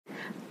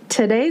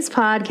Today's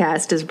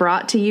podcast is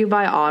brought to you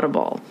by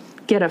Audible.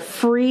 Get a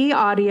free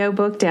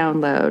audiobook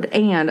download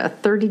and a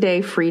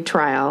 30-day free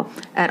trial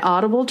at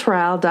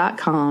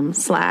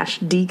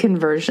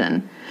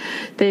audibletrial.com/deconversion.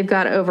 They've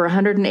got over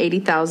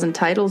 180,000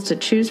 titles to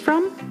choose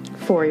from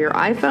for your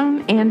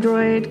iPhone,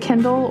 Android,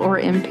 Kindle, or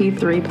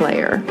MP3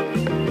 player.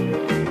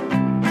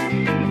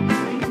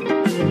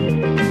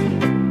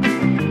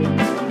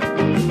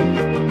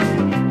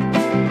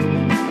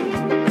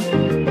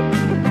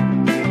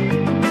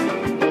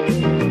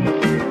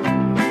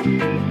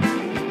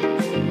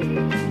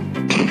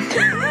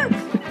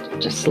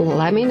 Just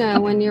let me know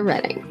when you're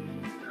ready.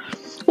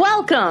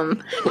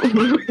 Welcome.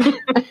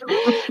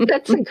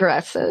 That's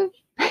aggressive.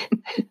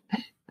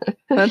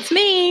 That's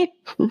me.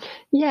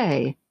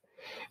 Yay.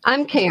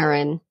 I'm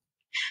Karen.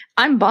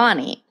 I'm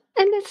Bonnie.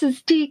 And this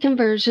is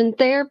Deconversion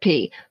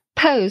Therapy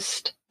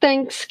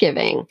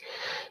post-Thanksgiving.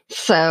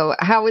 So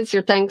how was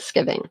your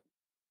Thanksgiving?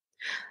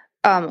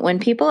 When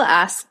people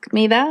ask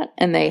me that,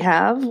 and they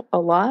have a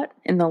lot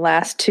in the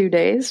last 2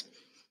 days,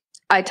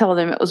 I tell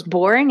them it was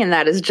boring, and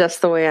that is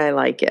just the way I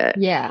like it.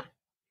 Yeah.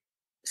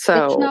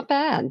 So it's not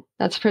bad.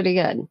 That's pretty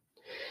good.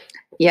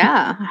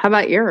 Yeah. How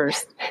about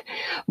yours?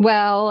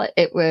 Well,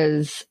 it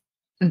was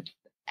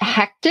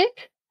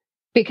hectic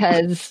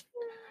because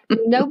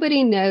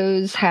nobody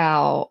knows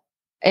how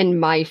in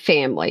my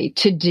family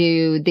to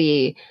do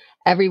the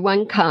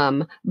everyone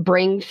come,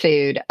 bring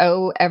food.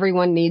 Oh,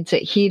 everyone needs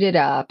it heated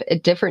up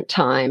at different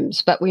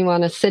times, but we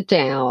want to sit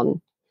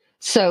down.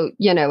 So,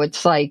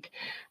 it's like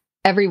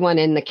everyone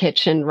in the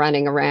kitchen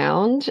running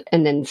around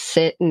and then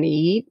sit and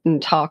eat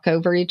and talk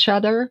over each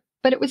other.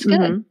 But it was good.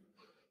 Mm-hmm.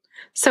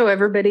 So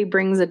everybody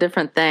brings a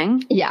different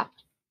thing? Yeah.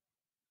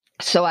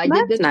 So I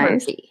did the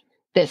turkey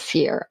this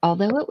year,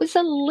 although it was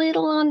a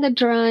little on the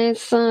dry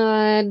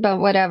side, but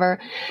whatever.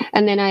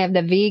 And then I have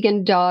the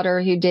vegan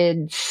daughter who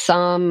did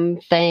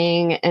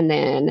something. And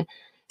then,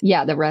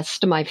 the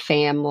rest of my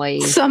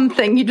family.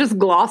 Something, you just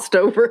glossed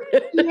over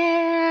it.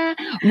 Yeah.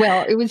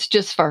 Well, it was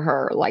just for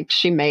her. Like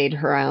she made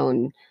her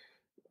own.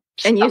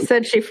 And you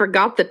said she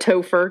forgot the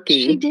tofurkey.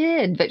 She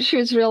did, but she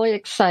was really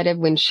excited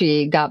when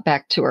she got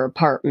back to her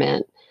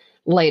apartment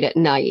late at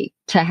night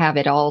to have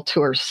it all to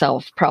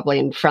herself, probably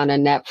in front of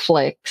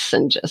Netflix,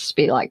 and just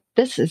be like,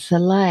 this is the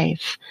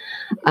life.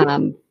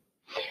 But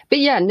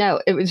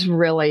it was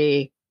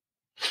really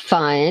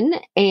fun.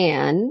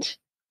 And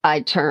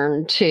I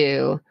turned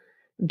to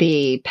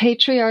the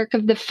patriarch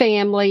of the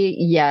family.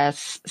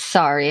 Yes,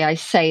 sorry, I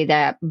say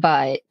that,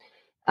 but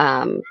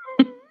I'm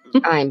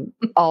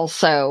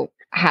also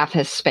half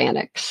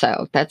Hispanic,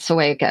 so that's the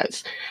way it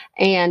goes.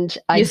 And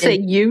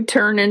you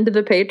turn into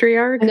the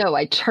patriarch? No,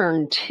 I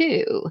turned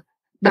to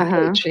the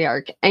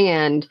patriarch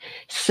and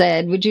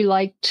said, would you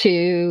like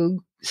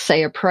to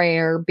say a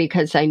prayer?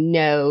 Because I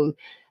know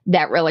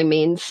that really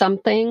means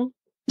something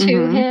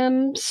to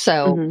him.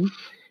 So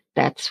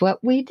that's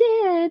what we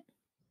did.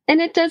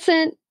 And it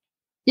doesn't,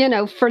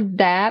 for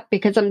that,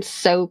 because I'm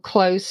so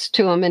close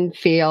to him and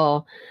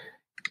feel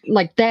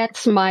like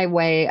that's my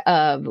way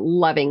of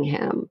loving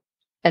him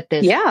at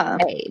this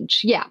age.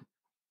 Yeah.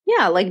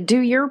 Yeah. Like do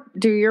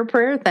your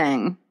prayer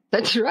thing.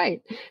 That's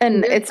right.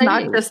 And it's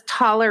not just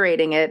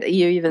tolerating it.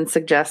 You even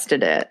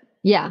suggested it.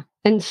 Yeah.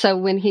 And so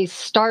when he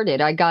started,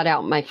 I got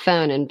out my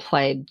phone and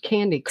played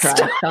Candy Crush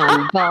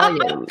on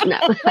volume. No,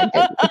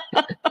 I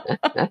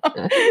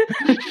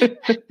didn't.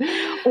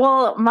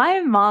 Well,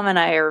 my mom and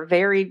I are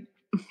very,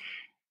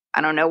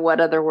 I don't know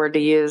what other word to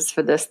use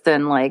for this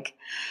than like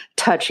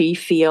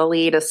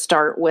touchy-feely to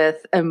start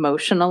with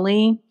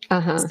emotionally.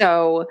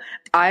 So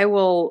I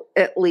will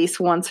at least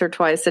once or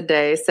twice a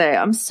day say,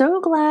 I'm so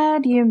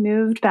glad you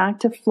moved back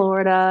to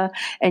Florida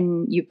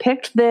and you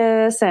picked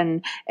this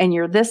and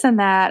you're this and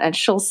that. And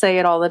she'll say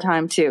it all the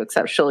time too,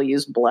 except she'll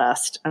use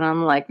blessed. And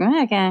I'm like,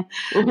 okay.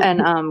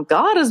 And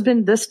God has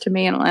been this to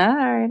me. And I'm like, all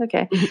right,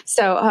 okay.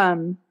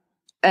 So,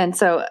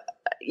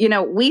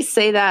 we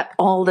say that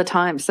all the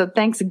time. So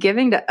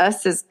Thanksgiving to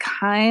us is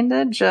kind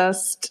of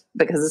just,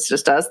 because it's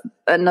just us,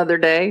 another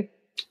day.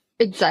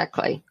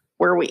 Exactly.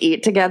 Where we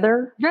eat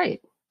together.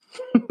 Right.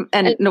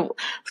 And no,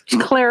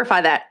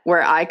 clarify that,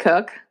 where I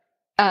cook.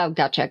 Oh,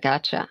 gotcha.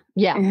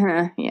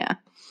 Yeah. Yeah.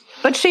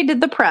 But she did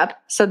the prep.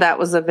 So that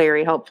was a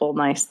very helpful,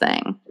 nice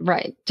thing.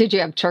 Right. Did you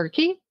have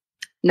turkey?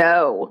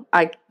 No,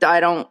 I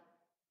don't.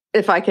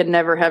 If I could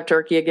never have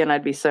turkey again,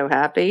 I'd be so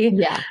happy.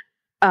 Yeah.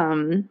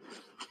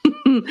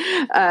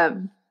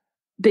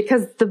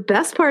 Because the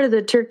best part of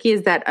the turkey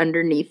is that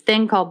underneath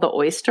thing called the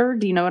oyster.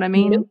 Do you know what I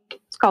mean? Nope.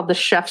 It's called the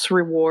chef's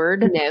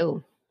reward.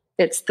 No.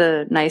 It's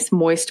the nice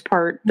moist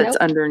part that's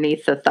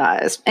underneath the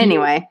thighs.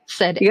 Anyway,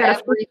 said you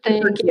got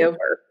everything turkey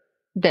over.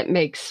 That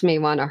makes me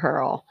want to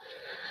hurl.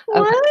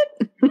 What?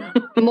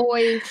 Okay.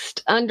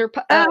 Moist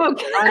underpants. Oh,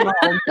 okay. I'm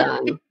all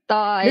done.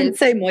 Thighs. Didn't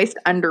say moist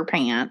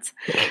underpants.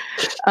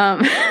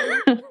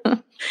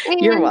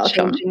 You're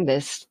welcome. Changing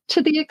this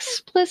to the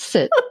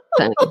explicit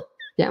thing.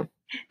 Yeah.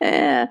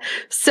 Yeah.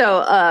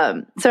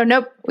 So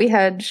nope, we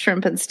had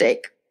shrimp and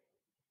steak.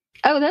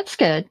 Oh, that's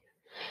good.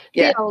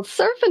 Yeah. The old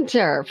surf and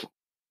turf.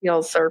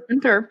 You'll surf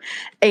and turf.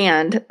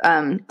 And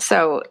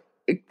so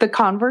the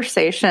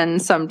conversation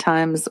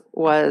sometimes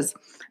was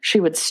she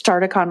would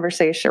start a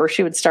conversation or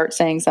she would start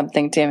saying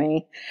something to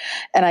me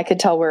and I could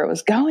tell where it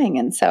was going.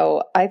 And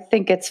so I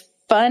think it's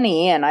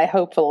funny and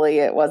hopefully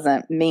it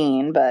wasn't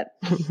mean, but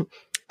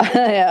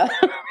yeah,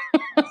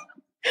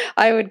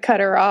 I would cut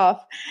her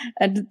off.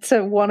 And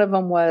so one of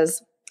them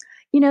was,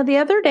 the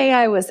other day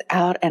I was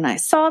out and I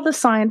saw the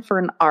sign for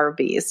an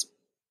Arby's.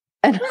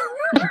 And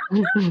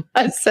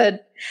I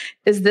said,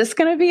 is this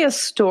going to be a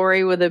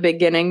story with a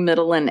beginning,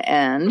 middle, and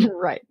end?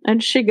 Right.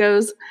 And she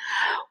goes,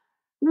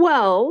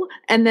 well,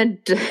 and then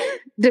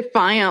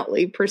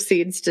defiantly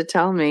proceeds to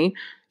tell me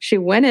she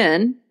went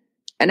in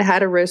and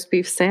had a roast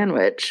beef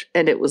sandwich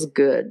and it was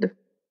good.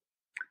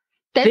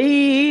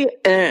 The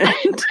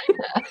end.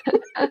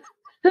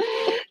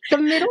 The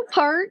middle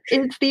part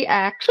is the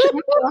action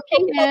of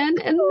walking in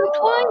and the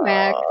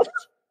climax.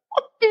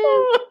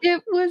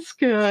 It was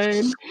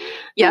good.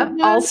 Yep.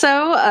 Also,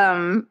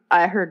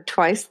 I heard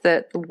twice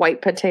that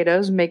white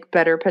potatoes make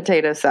better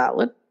potato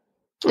salad.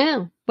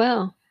 Yeah,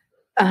 well,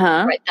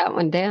 write that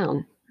one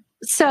down.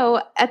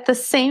 So at the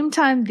same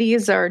time,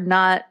 these are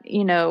not,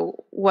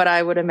 what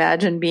I would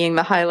imagine being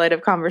the highlight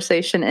of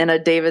conversation in a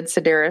David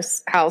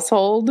Sedaris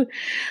household.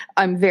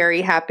 I'm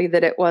very happy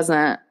that it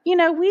wasn't,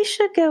 we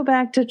should go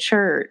back to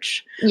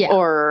church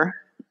or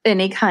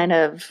any kind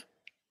of,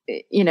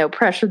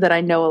 pressure that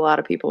I know a lot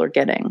of people are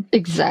getting.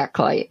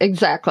 Exactly.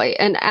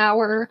 And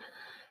our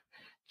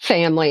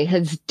family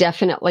has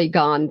definitely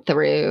gone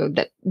through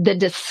the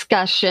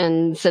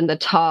discussions and the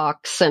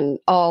talks and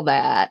all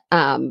that.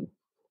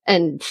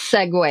 And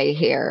segue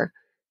here.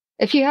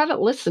 If you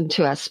haven't listened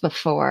to us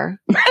before,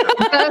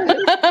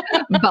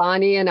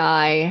 Bonnie and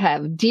I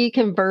have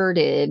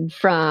deconverted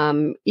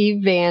from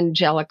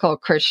evangelical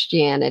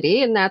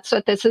Christianity, and that's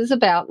what this is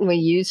about. And we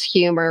use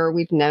humor.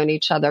 We've known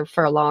each other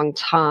for a long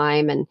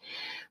time and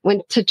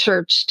went to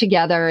church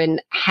together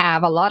and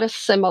have a lot of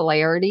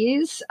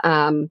similarities.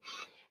 And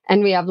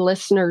we have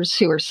listeners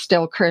who are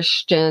still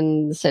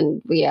Christians,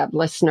 and we have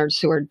listeners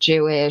who are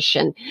Jewish.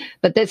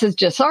 But this is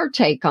just our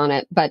take on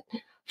it. But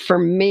for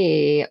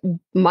me,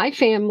 my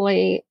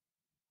family,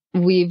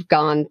 we've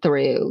gone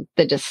through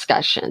the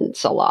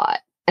discussions a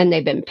lot, and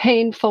they've been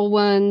painful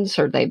ones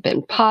or they've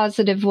been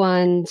positive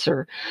ones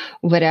or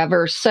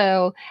whatever.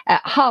 So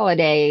at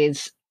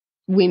holidays,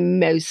 we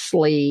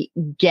mostly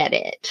get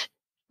it.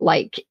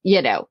 Like,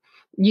 you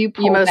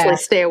mostly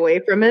stay away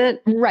from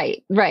it.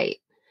 Right.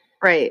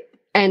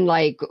 And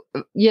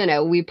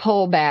we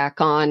pull back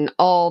on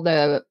all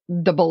the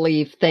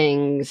belief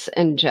things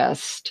and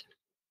just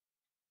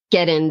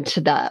get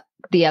into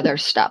the other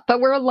stuff. But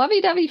we're a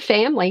lovey-dovey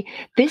family.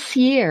 This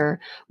year,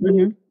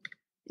 we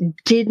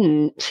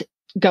didn't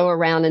go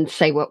around and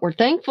say what we're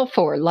thankful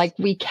for. Like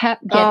we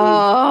kept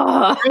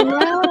getting,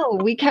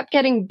 we kept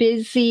getting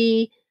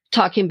busy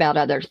talking about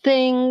other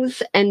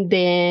things. And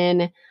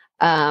then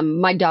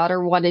my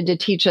daughter wanted to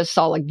teach us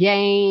all a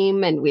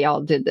game, and we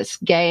all did this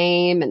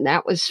game, and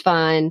that was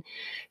fun.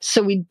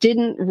 So we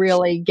didn't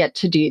really get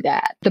to do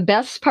that. The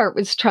best part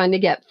was trying to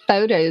get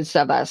photos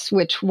of us,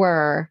 which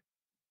were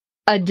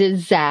a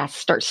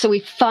disaster. So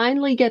we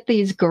finally get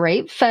these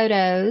great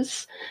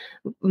photos.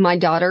 My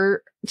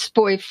daughter's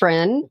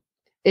boyfriend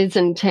is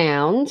in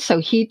town, so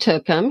he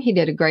took them. He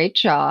did a great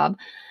job.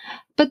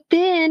 But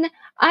then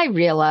I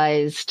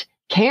realized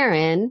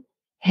Karen,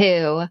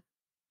 who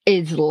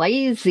is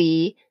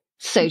lazy,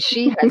 so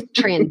she has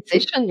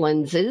transition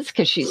lenses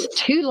because she's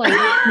too lazy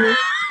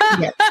to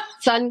get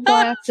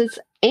sunglasses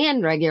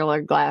and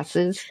regular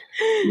glasses,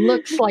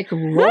 looks like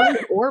Roy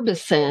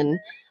Orbison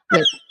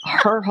with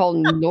her whole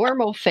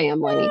normal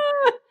family.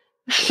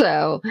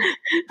 So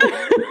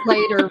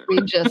later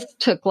we just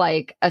took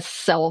like a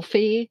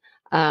selfie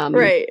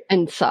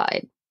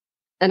inside.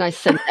 And I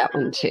sent that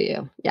one to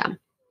you. Yeah.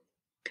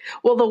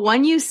 Well, the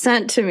one you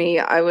sent to me,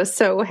 I was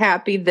so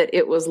happy that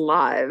it was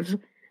live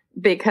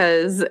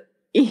because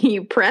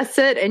you press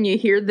it and you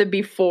hear the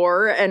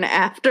before and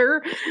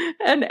after,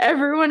 and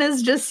everyone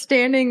is just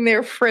standing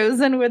there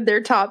frozen with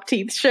their top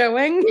teeth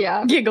showing,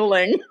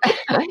 giggling.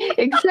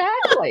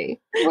 Exactly.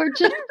 We're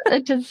just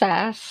a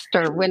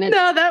disaster when it's...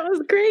 No, that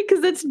was great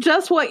because it's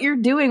just what you're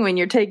doing when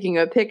you're taking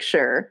a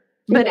picture.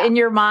 But in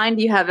your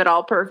mind, you have it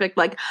all perfect.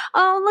 Like,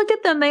 oh, look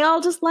at them. They all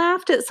just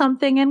laughed at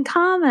something in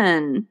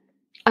common.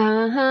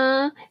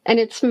 And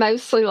it's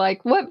mostly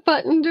like, what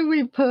button do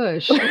we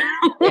push?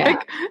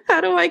 How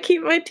do I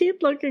keep my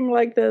teeth looking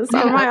like this?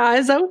 Are my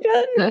eyes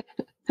open?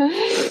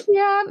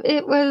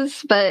 It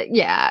was, but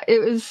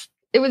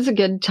it was a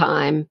good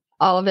time.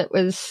 All of it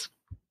was,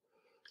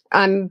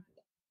 I'm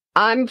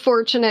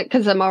fortunate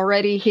because I'm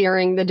already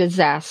hearing the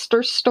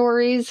disaster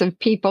stories of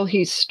people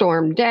who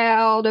stormed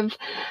out of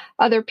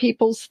other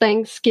people's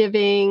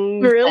Thanksgiving.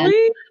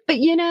 Really? But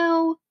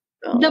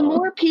the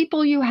more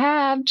people you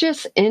have,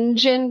 just in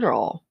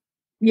general,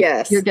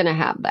 you're going to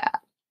have that.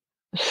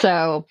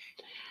 So,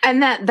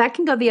 and that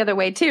can go the other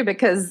way too,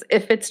 because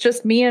if it's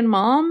just me and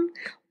mom,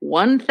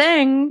 one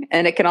thing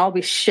and it can all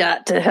be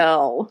shut to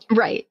hell.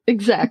 Right,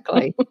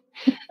 exactly.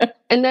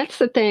 And that's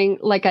the thing.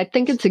 Like, I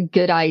think it's a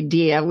good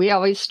idea. We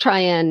always try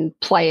and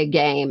play a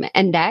game,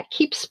 and that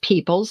keeps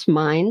people's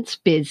minds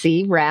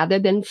busy rather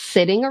than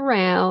sitting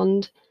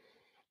around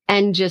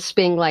and just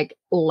being like,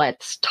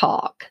 let's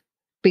talk.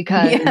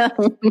 Because,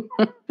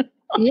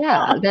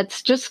 yeah,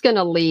 that's just going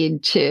to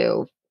lead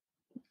to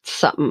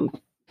something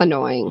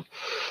annoying.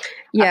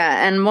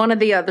 Yeah. And one of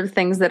the other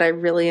things that I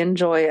really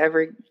enjoy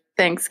every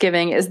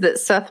Thanksgiving is that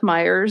Seth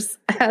Meyers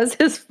has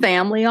his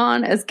family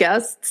on as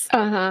guests.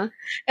 And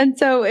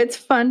so it's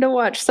fun to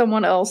watch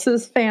someone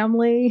else's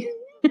family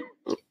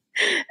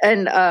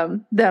and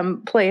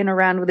them playing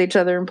around with each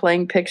other and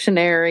playing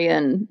Pictionary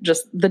and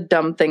just the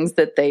dumb things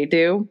that they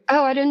do.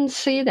 Oh, I didn't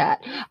see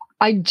that.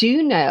 I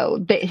do know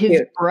that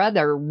his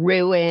brother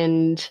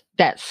ruined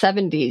that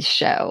 70s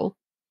show.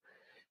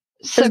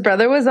 So, his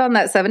brother was on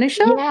that 70s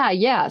show?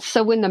 Yeah.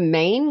 So when the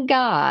main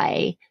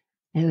guy,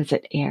 was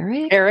it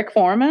Eric? Eric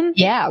Foreman?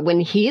 Yeah, when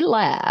he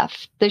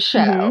left the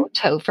show,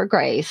 Topher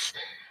Grace,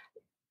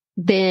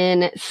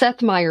 then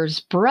Seth Meyers'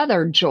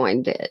 brother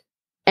joined it,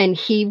 and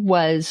he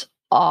was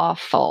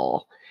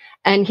awful.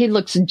 And he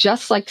looks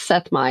just like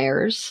Seth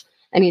Meyers,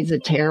 and he's a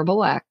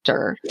terrible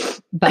actor.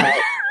 But,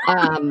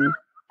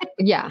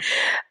 yeah.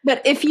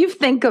 But if you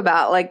think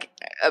about, like,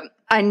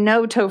 I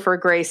know Topher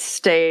Grace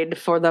stayed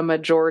for the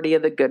majority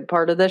of the good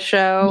part of the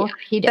show. Yeah,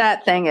 he did.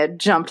 That thing had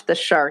jumped the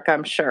shark,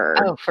 I'm sure.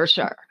 Oh, for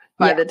sure.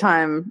 By the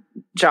time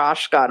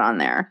Josh got on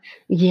there.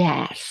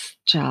 Yes,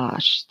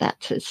 Josh,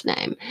 that's his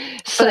name.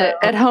 So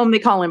at home they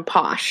call him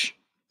Posh.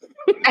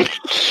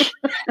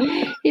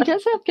 He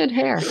does have good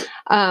hair.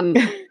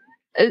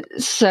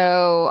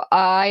 So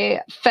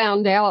I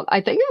found out,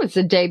 I think it was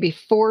the day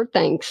before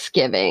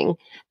Thanksgiving,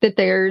 that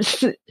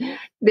there's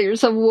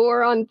a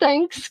war on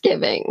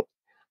Thanksgiving.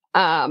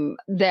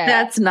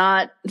 That's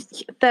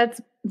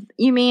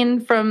you mean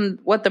from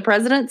what the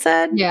president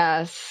said?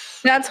 Yes.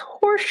 That's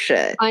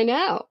horseshit. I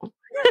know.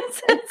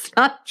 It's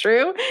not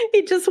true.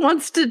 He just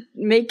wants to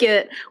make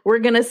it, we're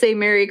going to say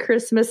Merry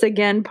Christmas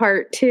again,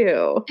 part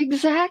 2.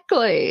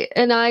 Exactly.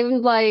 And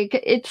I'm like,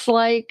 it's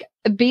like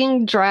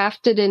being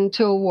drafted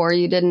into a war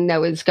you didn't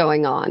know was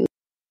going on.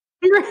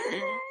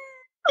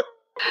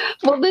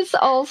 Well, this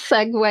all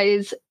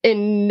segues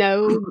in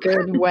no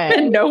good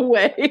way. No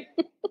way.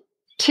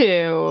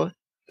 To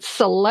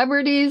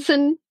celebrities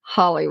in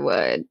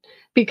Hollywood,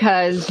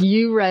 because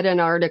you read an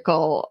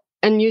article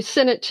and you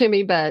sent it to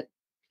me, but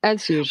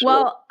as usual.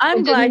 Well,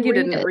 I'm glad you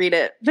didn't read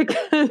it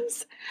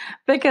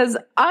because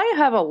I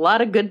have a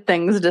lot of good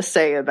things to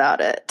say about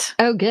it.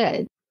 Oh,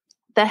 good.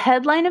 The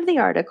headline of the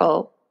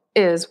article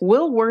is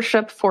 "Will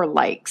Worship for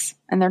Likes,"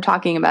 and they're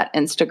talking about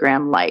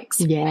Instagram likes.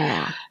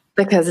 Yeah.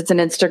 Because it's an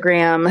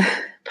Instagram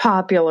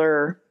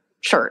popular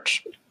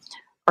church,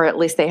 or at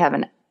least they have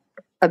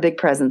a big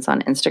presence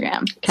on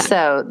Instagram. Okay.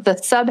 So the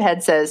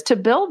subhead says, to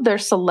build their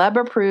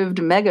celeb-approved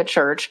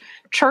megachurch,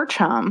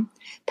 Churchome,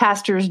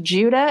 pastors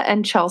Judah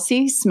and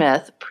Chelsea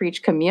Smith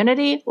preach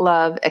community,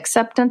 love,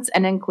 acceptance,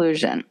 and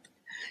inclusion.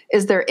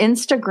 Is their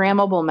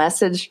Instagrammable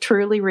message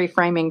truly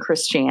reframing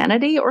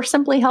Christianity or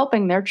simply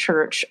helping their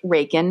church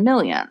rake in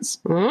millions?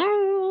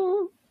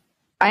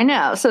 I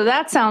know. So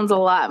that sounds a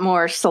lot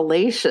more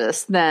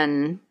salacious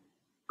than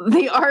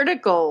the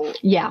article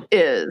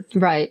is.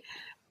 Right.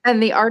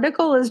 And the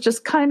article is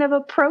just kind of a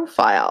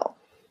profile.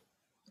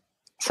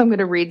 So I'm going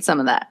to read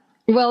some of that.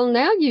 Well,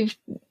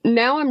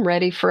 now I'm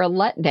ready for a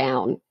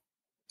letdown.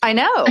 I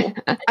know.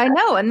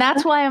 And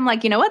that's why I'm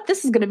like, you know what?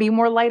 This is going to be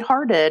more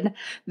lighthearted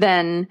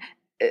than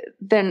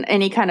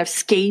any kind of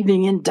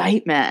scathing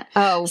indictment.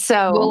 Oh,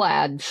 so we'll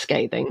add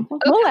scathing.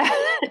 We'll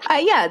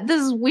add,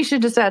 we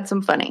should just add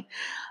some funny.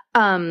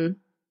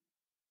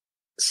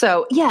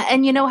 So yeah,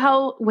 and you know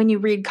how when you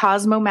read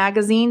Cosmo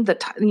magazine, the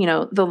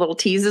little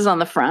teases on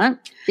the front,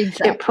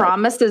 exactly. It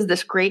promises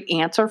this great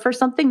answer for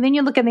something. Then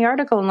you look in the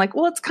article and like,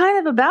 well, it's kind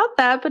of about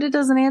that, but it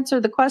doesn't answer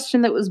the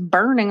question that was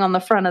burning on the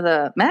front of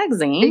the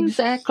magazine.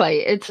 Exactly.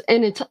 It's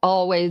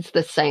always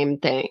the same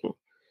thing.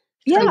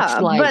 Yeah,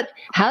 it's like, but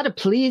how to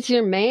please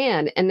your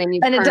man, and then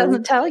it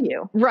doesn't tell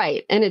you,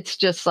 right? And it's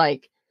just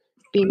like,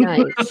 be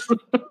nice.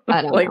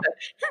 I don't like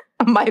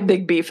know. My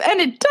big beef, and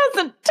it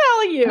doesn't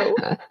tell you.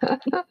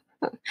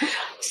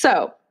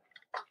 So,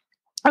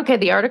 okay,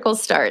 the article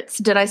starts.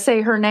 Did I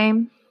say her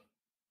name?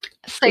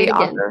 Say it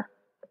again.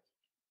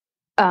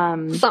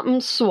 Author. Something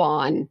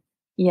Swan.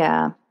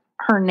 Yeah.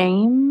 Her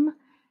name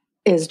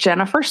is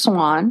Jennifer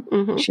Swan.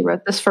 Mm-hmm. She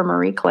wrote this for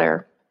Marie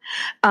Claire.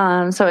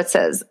 So it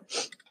says,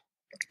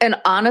 and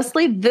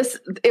honestly,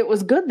 it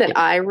was good that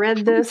I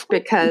read this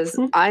because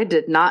I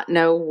did not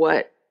know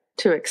what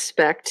to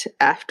expect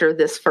after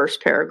this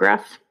first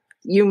paragraph.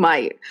 You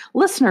might.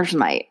 Listeners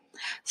might.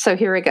 So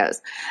here it goes.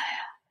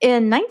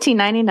 In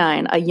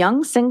 1999, a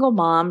young single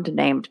mom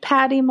named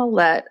Patty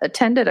Millette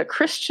attended a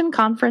Christian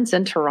conference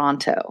in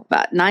Toronto,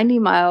 about 90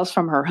 miles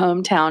from her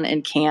hometown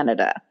in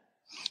Canada.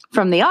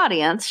 From the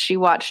audience, she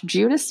watched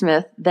Judah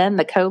Smith, then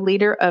the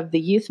co-leader of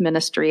the youth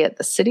ministry at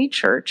the city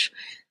church,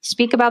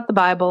 speak about the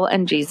Bible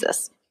and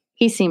Jesus.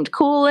 He seemed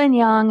cool and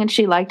young, and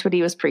she liked what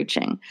he was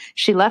preaching.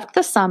 She left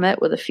the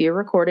summit with a few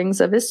recordings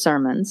of his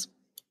sermons.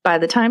 By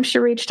the time she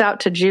reached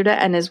out to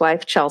Judah and his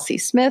wife, Chelsea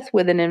Smith,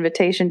 with an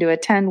invitation to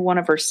attend one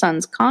of her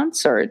son's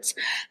concerts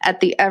at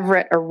the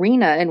Everett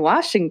Arena in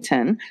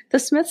Washington, the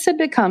Smiths had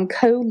become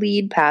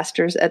co-lead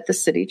pastors at the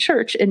City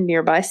Church in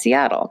nearby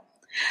Seattle.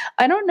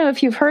 I don't know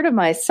if you've heard of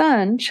my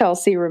son,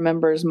 Chelsea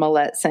remembers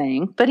Millette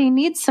saying, but he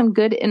needs some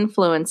good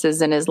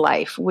influences in his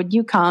life. Would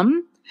you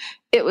come?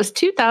 It was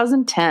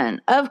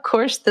 2010. Of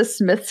course, the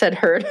Smiths had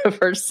heard of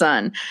her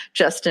son.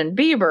 Justin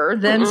Bieber,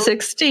 then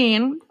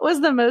 16, was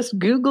the most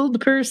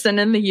Googled person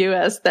in the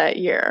U.S. that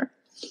year.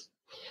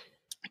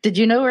 Did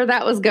you know where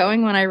that was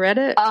going when I read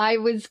it? I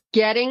was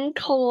getting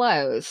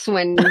close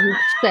when you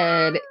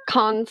said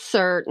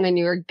concert and then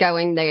you were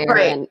going there.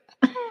 Right.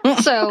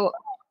 And so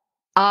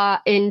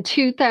in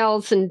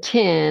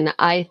 2010,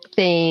 I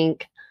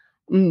think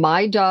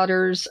my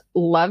daughters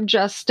love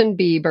Justin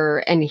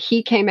Bieber, and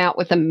he came out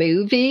with a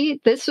movie.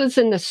 This was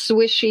in the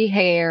swishy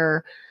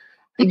hair,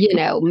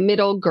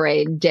 middle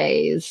grade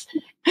days.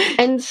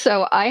 And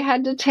so I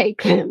had to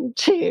take them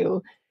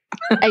to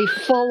a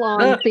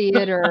full-on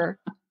theater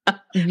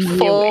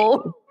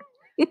viewing.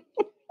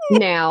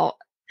 Now,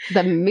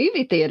 the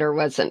movie theater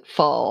wasn't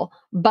full,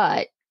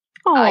 but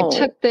I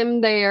took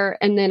them there,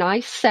 and then I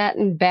sat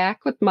in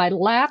back with my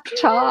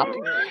laptop,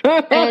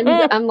 and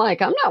I'm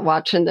like, I'm not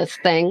watching this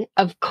thing.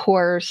 Of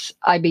course,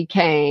 I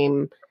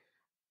became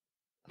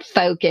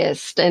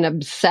focused and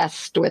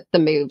obsessed with the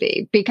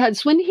movie,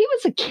 because when he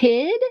was a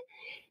kid,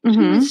 he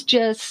was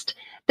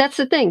that's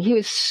the thing. He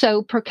was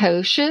so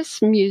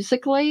precocious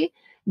musically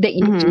that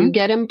you do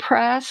get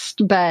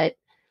impressed, but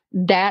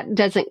that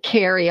doesn't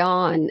carry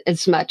on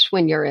as much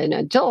when you're an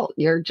adult.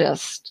 You're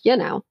just,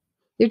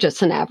 you're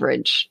just an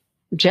average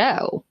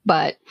Joe,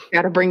 but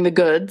got to bring the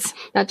goods.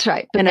 That's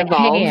right. But and the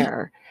evolve.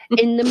 hair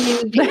in the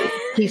movie,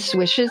 he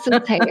swishes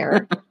his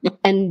hair,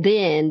 and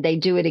then they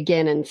do it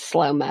again in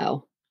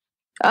slow-mo.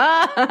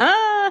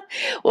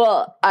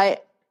 Well,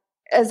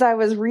 as I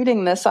was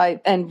reading this,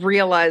 and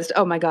realized,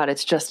 oh my God,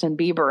 it's Justin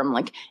Bieber. I'm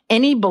like,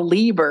 any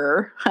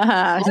believer,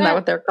 isn't that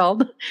what they're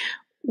called,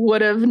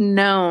 would have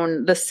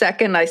known the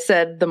second I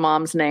said the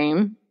mom's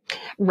name.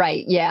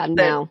 Right. Yeah.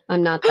 No,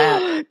 I'm not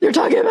that. You're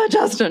talking about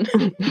Justin.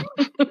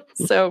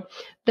 So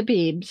the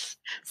Biebs.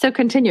 So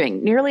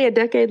continuing, nearly a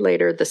decade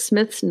later, the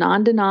Smiths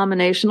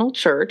non-denominational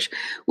church,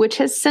 which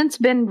has since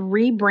been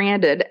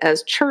rebranded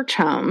as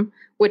Churchome,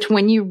 which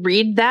when you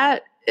read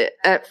that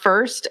at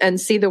first and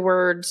see the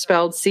word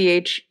spelled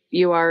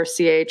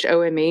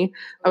Churchome,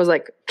 I was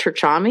like,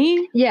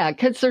 Churchome? Yeah,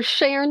 because they're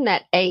sharing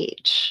that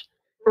H.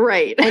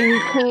 Right. And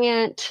you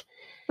can't,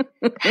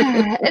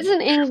 as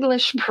an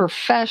English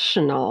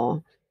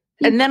professional.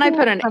 And then I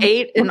put an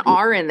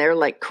R in there,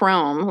 like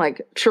chrome,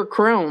 like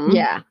Churchome.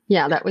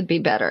 Yeah, that would be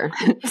better.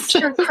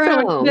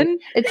 Churchome.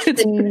 It's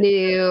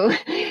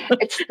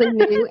the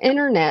new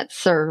internet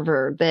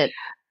server that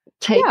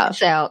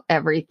takes out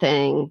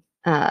everythome,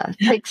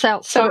 takes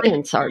out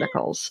science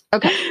articles.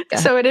 Okay.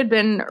 So it had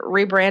been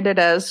rebranded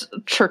as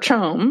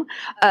Churchome.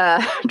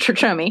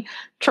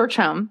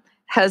 Churchome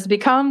has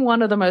become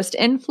one of the most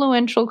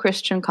influential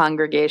Christian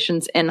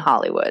congregations in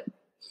Hollywood.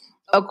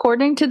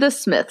 According to the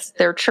Smiths,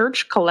 their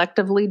church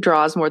collectively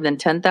draws more than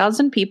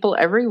 10,000 people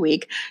every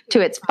week to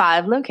its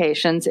 5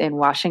 locations in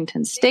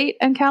Washington State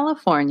and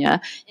California,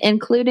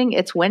 including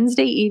its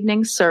Wednesday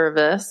evening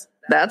service,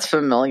 that's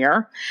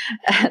familiar,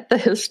 at the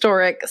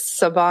historic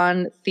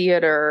Saban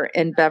Theater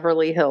in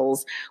Beverly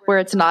Hills, where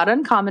it's not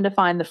uncommon to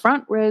find the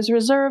front rows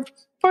reserved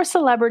for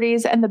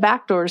celebrities and the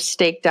back doors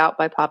staked out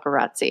by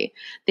paparazzi.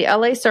 The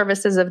LA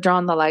services have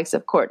drawn the likes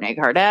of Kourtney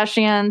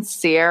Kardashian,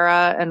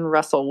 Ciara and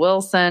Russell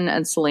Wilson,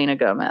 and Selena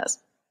Gomez.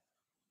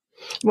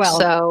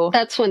 Well,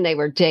 that's when they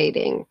were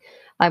dating.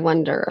 I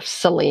wonder if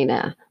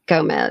Selena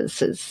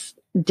Gomez has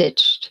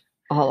ditched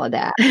all of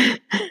that.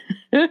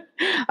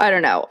 I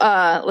don't know.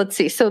 Let's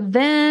see. So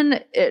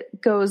then it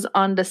goes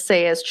on to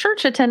say, as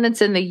church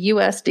attendance in the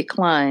U.S.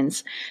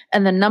 declines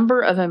and the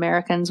number of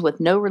Americans with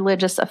no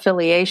religious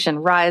affiliation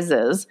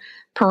rises,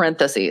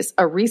 parentheses,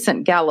 a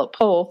recent Gallup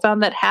poll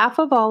found that half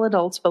of all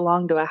adults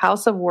belong to a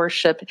house of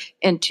worship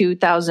in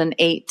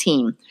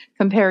 2018,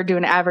 compared to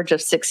an average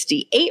of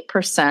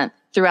 68%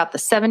 throughout the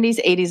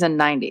 70s, 80s, and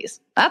 90s.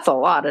 That's a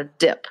lot of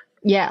dip.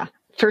 Yeah,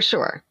 for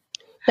sure.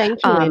 Thank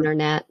you,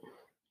 Internet.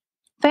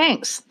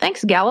 Thanks,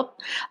 Gallup.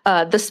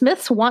 The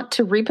Smiths want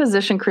to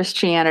reposition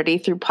Christianity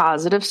through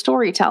positive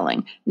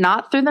storytelling,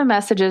 not through the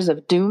messages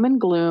of doom and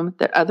gloom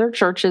that other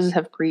churches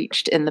have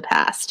preached in the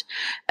past.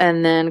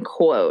 And then,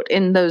 quote,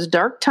 in those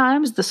dark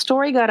times, the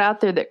story got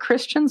out there that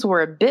Christians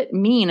were a bit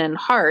mean and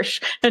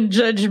harsh and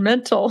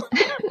judgmental.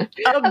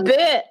 A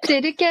bit.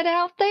 Did it get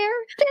out there?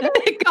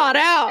 It got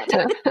out.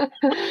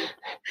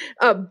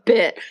 A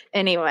bit.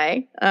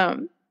 Anyway,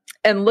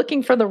 and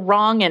looking for the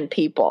wrong in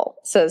people,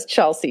 says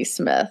Chelsea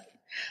Smith.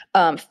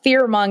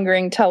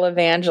 Fear-mongering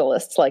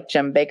televangelists like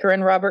Jim Bakker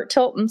and Robert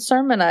Tilton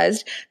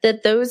sermonized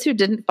that those who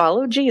didn't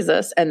follow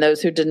Jesus and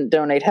those who didn't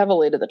donate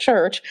heavily to the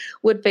church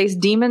would face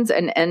demons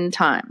and end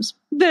times.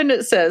 Then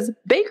it says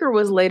Bakker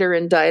was later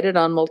indicted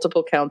on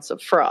multiple counts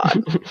of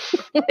fraud.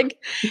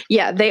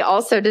 They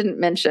also didn't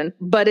mention,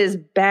 but is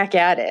back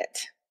at it.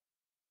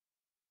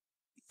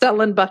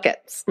 Selling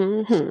buckets.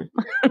 Mm-hmm.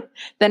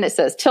 Then it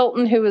says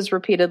Tilton, who was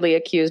repeatedly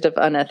accused of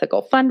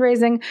unethical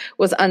fundraising,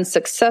 was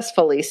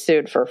unsuccessfully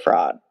sued for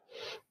fraud.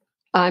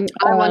 I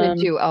want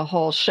to do a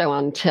whole show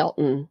on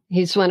Tilton.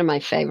 He's one of my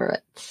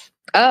favorites.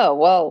 Oh,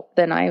 well,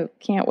 then I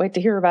can't wait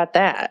to hear about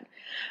that.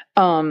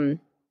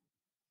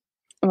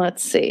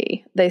 Let's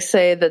see. They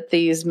say that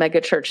these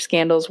megachurch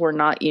scandals were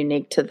not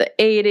unique to the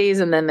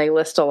 80s, and then they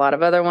list a lot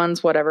of other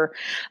ones, whatever.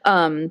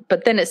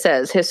 But then it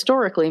says,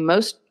 historically,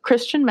 most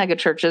Christian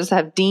megachurches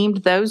have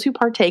deemed those who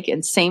partake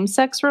in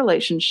same-sex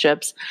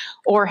relationships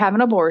or have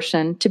an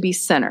abortion to be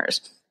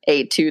sinners.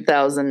 A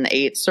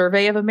 2008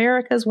 survey of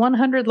America's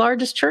 100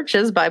 largest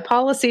churches by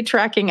policy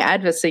tracking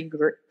advocacy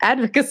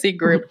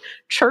group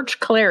Church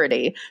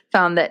Clarity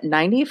found that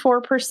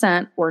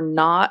 94% were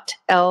not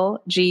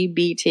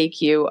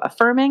LGBTQ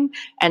affirming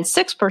and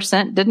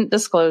 6% didn't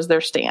disclose their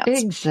stance.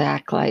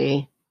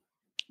 Exactly.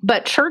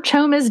 But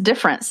Churchome is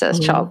different, says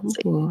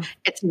Chelsea. Mm-hmm.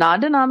 It's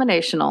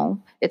non-denominational.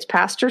 Its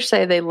pastors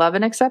say they love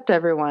and accept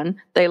everyone.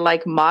 They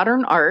like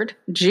modern art.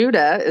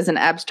 Judah is an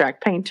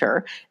abstract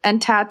painter.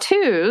 And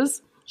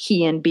tattoos.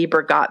 He and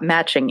Bieber got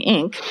matching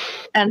ink,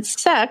 and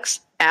sex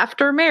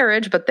after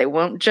marriage, but they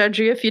won't judge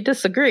you if you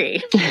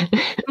disagree.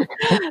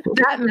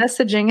 That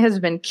messaging has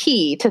been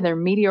key to their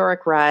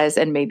meteoric rise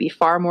and may be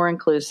far more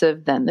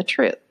inclusive than the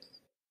truth.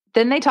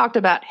 Then they talked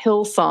about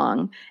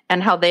Hillsong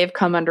and how they've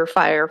come under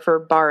fire for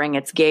barring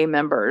its gay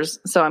members.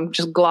 So I'm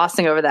just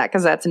glossing over that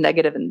because that's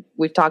negative, and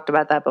we've talked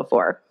about that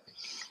before.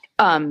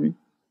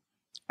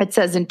 It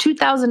says in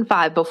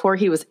 2005, before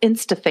he was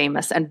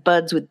Insta-famous and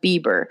buds with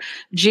Bieber,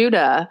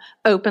 Judah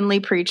openly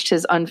preached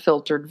his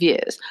unfiltered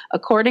views.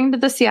 According to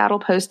the Seattle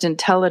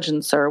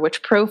Post-Intelligencer,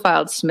 which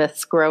profiled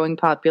Smith's growing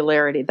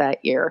popularity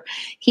that year,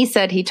 he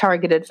said he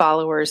targeted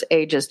followers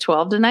ages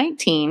 12 to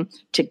 19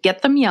 to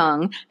get them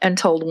young and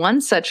told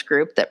one such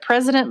group that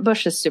President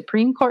Bush's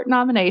Supreme Court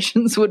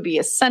nominations would be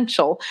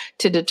essential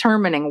to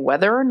determining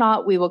whether or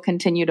not we will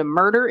continue to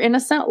murder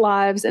innocent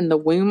lives in the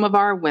womb of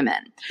our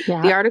women.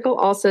 Yeah. The article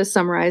also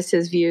summarized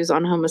his views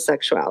on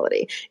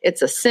homosexuality.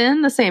 It's a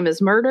sin, the same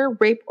as murder,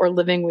 rape, or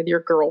living with your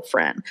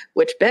girlfriend,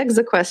 which begs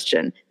the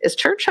question, is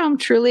Churchome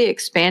truly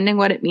expanding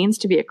what it means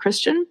to be a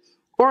Christian?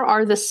 Or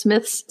are the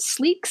Smiths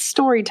sleek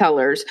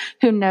storytellers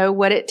who know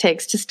what it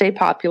takes to stay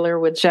popular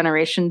with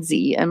Generation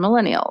Z and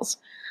millennials?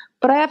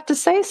 But I have to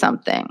say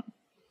something.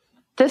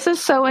 This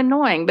is so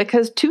annoying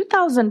because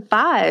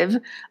 2005,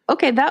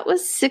 okay, that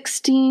was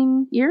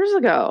 16 years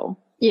ago.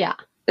 Yeah.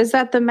 Is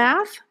that the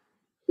math?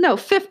 No,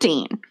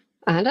 15.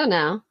 I don't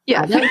know.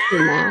 Yeah. I don't do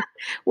math.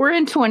 We're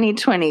in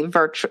 2020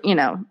 virtual,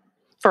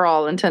 for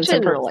all intents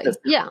and purposes.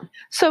 Yeah.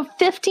 So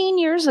 15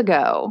 years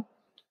ago,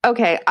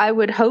 okay, I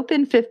would hope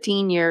in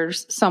 15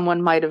 years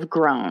someone might have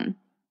grown.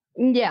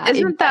 Yeah.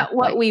 Isn't that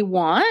what we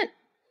want?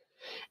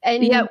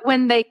 And yet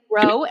when they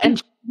grow and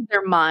change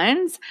their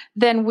minds,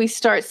 then we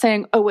start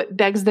saying, oh, it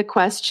begs the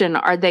question,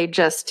 are they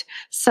just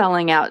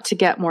selling out to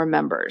get more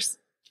members?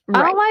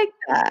 Right. I don't like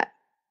that.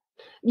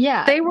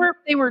 Yeah. They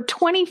were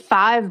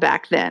 25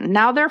 back then.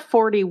 Now they're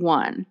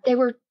 41. They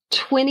were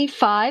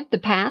 25, the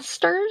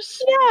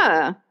pastors?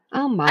 Yeah.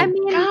 Oh my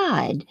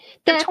God.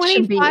 That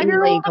should be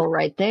illegal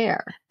right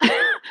there.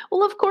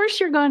 Well, of course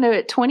you're going to,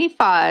 at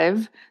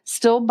 25,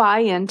 still buy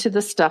into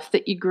the stuff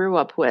that you grew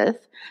up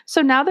with.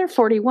 So now they're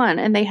 41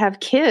 and they have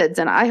kids.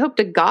 And I hope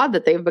to God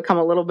that they've become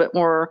a little bit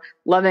more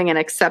loving and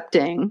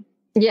accepting.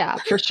 Yeah,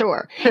 for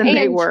sure. Than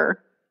they were.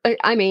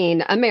 I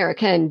mean,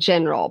 America in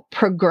general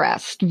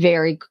progressed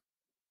very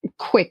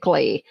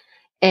quickly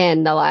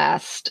in the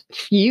last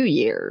few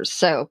years.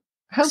 So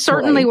hopefully.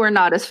 Certainly we're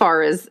not as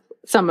far as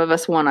some of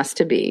us want us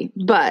to be,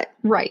 but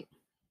right.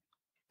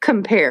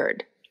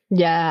 Compared.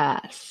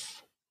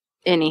 Yes.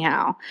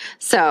 Anyhow.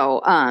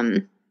 So,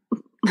 I'm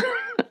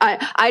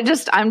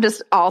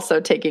just also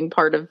taking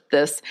part of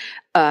this,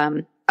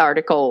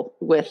 article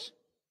with,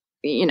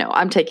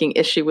 I'm taking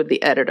issue with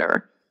the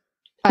editor.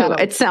 Who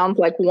it sounds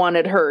like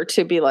wanted her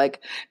to be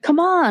like, come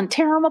on,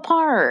 tear them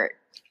apart.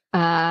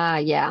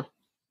 Yeah.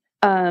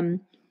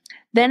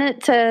 Then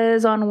it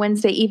says on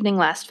Wednesday evening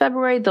last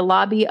February, the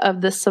lobby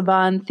of the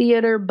Saban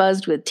Theater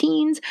buzzed with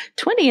teens,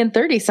 20 and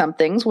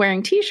 30-somethings,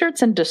 wearing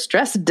T-shirts and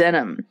distressed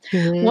denim.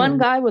 Mm. One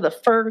guy with a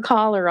fur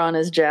collar on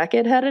his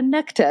jacket had a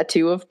neck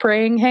tattoo of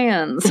praying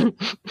hands.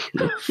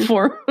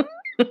 Former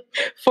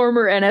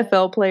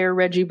NFL player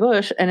Reggie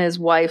Bush and his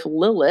wife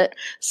Lilith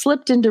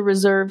slipped into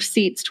reserved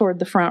seats toward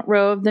the front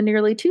row of the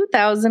nearly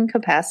 2,000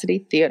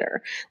 capacity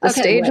theater. The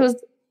stage was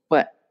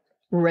what?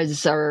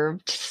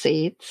 Reserved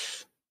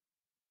seats.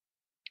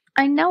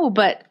 I know,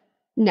 but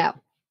no.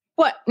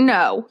 What?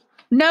 No.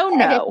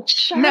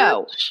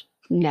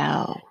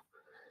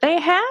 They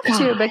have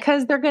to,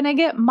 because they're going to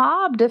get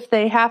mobbed if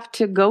they have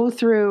to go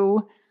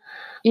through,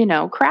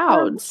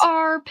 crowds.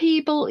 Are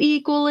people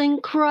equal in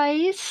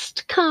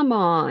Christ? Come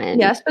on.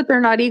 Yes, but they're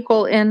not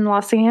equal in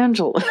Los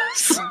Angeles.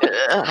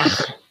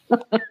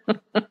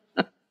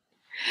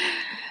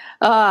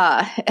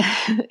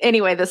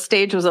 Anyway, the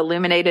stage was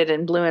illuminated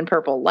in blue and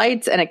purple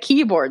lights, and a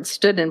keyboard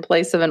stood in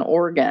place of an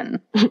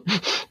organ.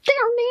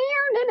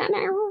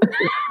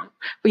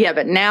 Yeah,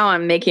 but now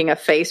I'm making a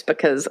face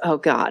because, oh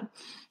God,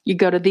 you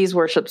go to these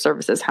worship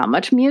services. How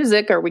much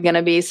music are we going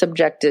to be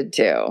subjected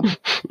to?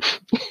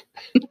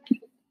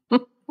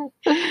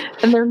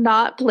 And they're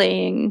not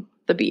playing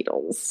the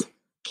Beatles.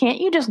 Can't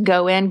you just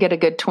go in, get a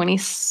good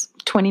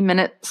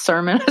 20-minute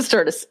sermon,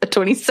 start a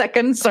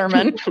 20-second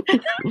sermon,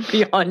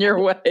 be on your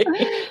way?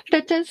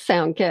 That does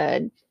sound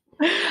good.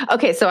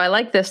 Okay, so I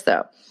like this,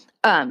 though.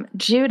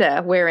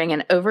 Judah, wearing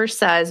an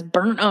oversized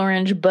burnt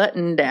orange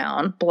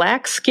button-down,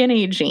 black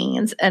skinny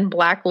jeans, and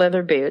black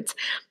leather boots,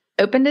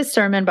 opened his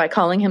sermon by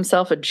calling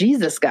himself a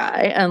Jesus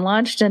guy and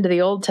launched into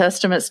the Old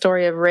Testament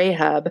story of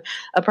Rahab,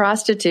 a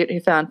prostitute who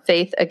found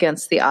faith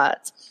against the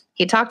odds.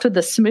 He talked with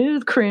the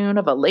smooth croon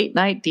of a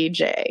late-night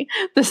DJ.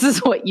 This is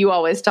what you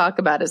always talk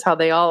about, is how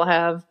they all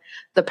have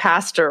the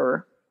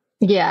pastor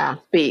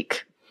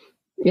speak.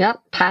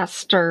 Yep,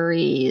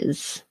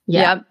 pastorese.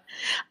 Yep.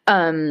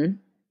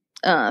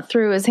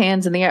 Threw his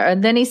hands in the air.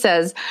 And then he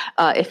says,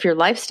 if your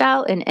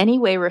lifestyle in any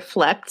way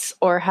reflects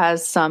or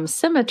has some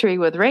symmetry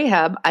with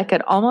Rahab, I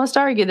could almost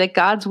argue that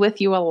God's with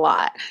you a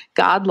lot.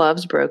 God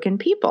loves broken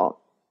people.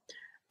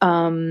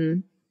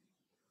 I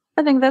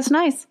think that's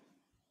nice.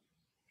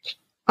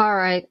 All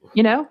right.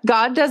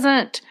 God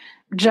doesn't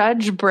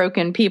judge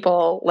broken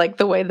people like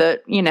the way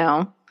that,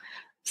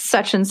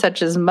 such and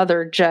such's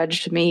mother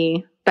judged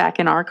me back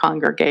in our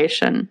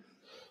congregation.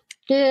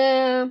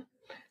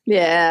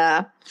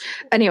 Yeah.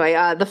 Anyway,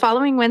 the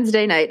following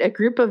Wednesday night, a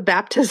group of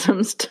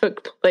baptisms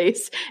took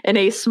place in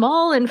a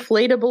small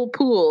inflatable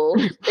pool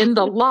in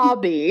the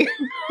lobby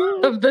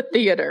of the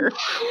theater.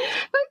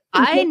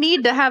 I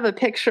need to have a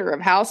picture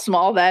of how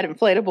small that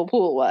inflatable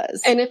pool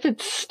was. And if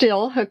it's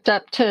still hooked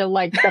up to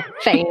like the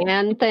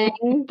fan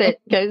thing that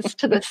goes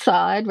to the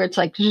side where it's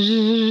like...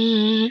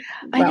 I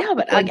know,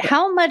 but like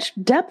how much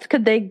depth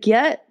could they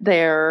get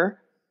there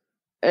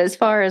as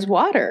far as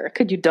water?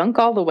 Could you dunk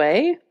all the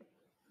way?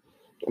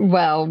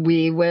 Well,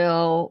 we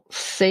will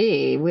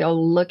see.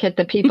 We'll look at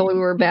the people who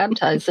were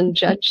baptized and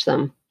judge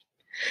them.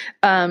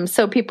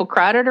 So people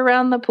crowded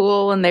around the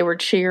pool and they were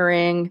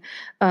cheering.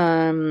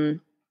 Let's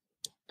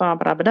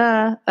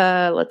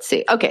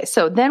see. Okay,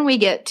 so then we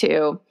get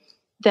to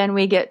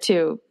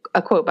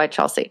a quote by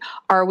Chelsea.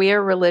 Are we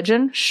a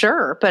religion?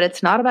 Sure, but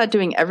it's not about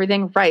doing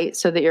everything right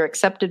so that you're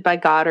accepted by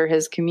God or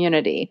his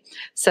community,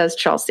 says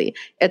Chelsea.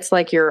 It's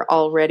like you're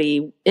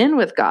already in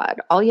with God.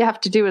 All you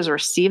have to do is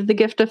receive the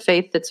gift of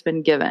faith that's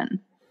been given.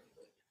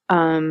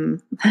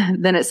 Then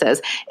it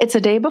says, it's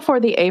a day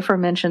before the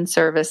aforementioned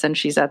service, and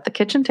she's at the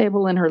kitchen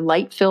table in her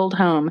light-filled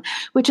home,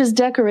 which is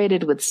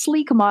decorated with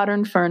sleek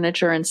modern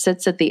furniture and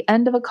sits at the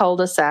end of a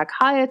cul-de-sac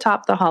high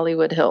atop the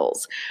Hollywood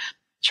Hills.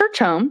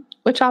 Churchome,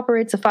 which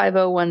operates a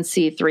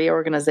 501c3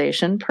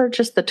 organization,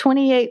 purchased the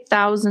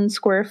 28,000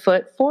 square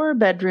foot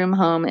 4-bedroom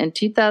home in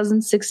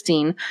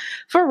 2016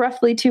 for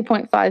roughly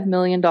 $2.5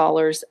 million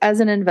as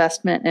an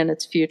investment in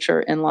its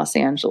future in Los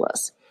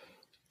Angeles.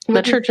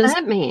 What does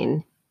that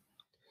mean?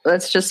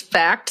 That's just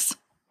facts.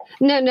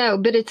 No,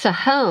 but it's a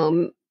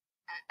home.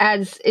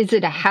 Is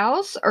it a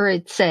house or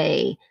it's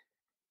a...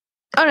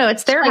 Oh, no,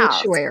 it's their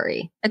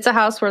sanctuary. House. It's a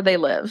house where they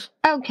live.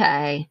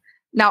 Okay.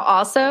 Now,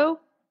 also,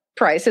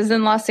 prices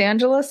in Los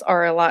Angeles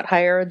are a lot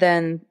higher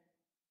than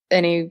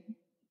any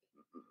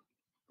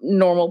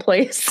normal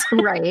place.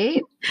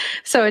 Right.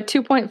 So a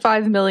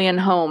 $2.5 million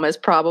home is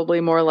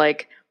probably more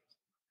like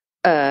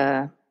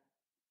an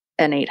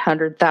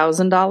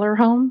 $800,000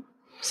 home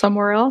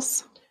somewhere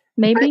else,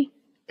 maybe.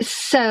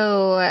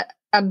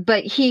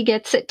 But he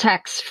gets it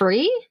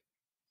tax-free?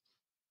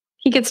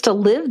 He gets to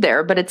live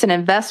there, but it's an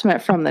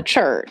investment from the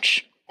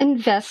church.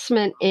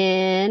 Investment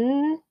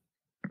in...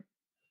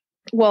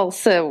 Well,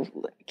 so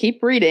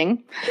keep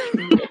reading.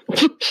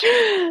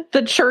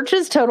 The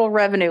church's total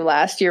revenue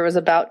last year was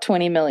about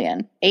 $20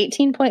 million.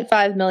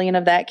 $18.5 million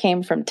of that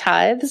came from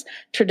tithes,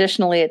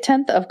 traditionally a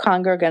tenth of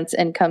congregants'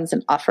 incomes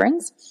and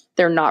offerings.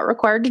 They're not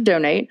required to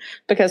donate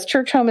because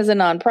Churchome is a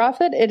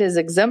nonprofit. It is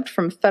exempt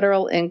from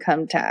federal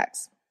income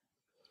tax.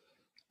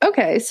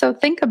 Okay, so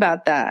think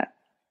about that.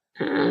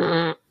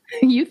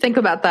 You think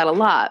about that a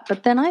lot,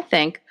 but then I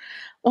think,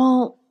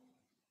 well,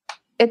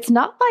 it's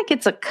not like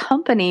it's a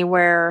company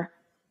where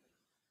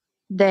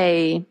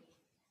they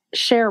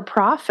share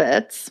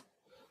profits.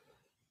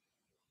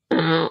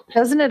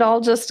 Doesn't it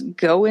all just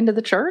go into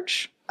the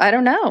church? I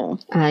don't know.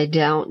 I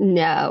don't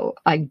know.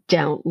 I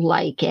don't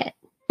like it.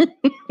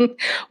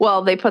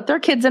 Well, they put their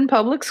kids in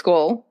public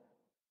school,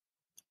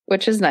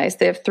 which is nice.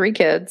 They have 3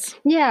 kids.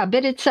 Yeah,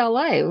 but it's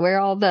LA where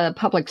all the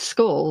public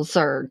schools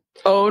are.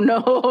 Oh,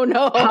 no.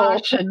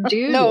 Posh and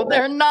doodle. No,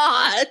 they're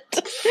not.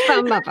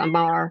 Some of them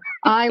are.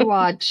 I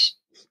watch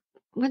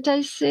what did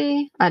I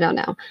see? I don't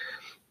know.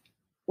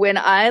 When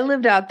I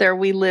lived out there,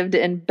 we lived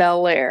in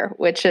Bel Air,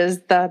 which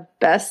is the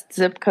best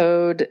zip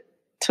code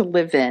to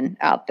live in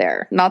out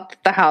there. Not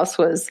that the house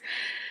was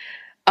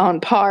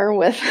on par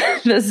with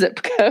the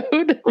zip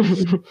code,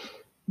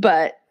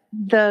 but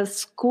the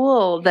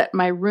school that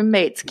my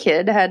roommate's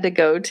kid had to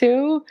go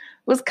to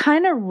was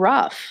kind of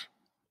rough.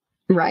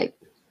 Right.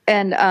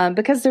 And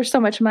because there's so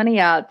much money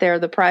out there,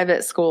 the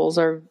private schools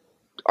are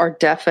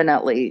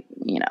definitely,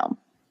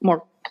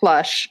 more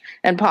plush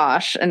and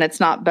posh, and it's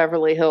not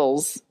Beverly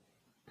Hills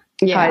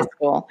high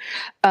school.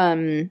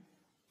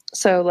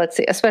 So let's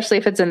see, especially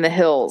if it's in the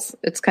hills,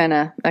 it's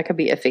that could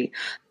be iffy.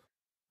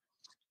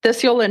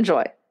 This you'll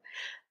enjoy.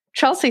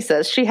 Chelsea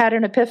says she had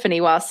an epiphany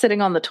while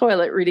sitting on the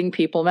toilet reading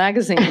People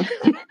magazine.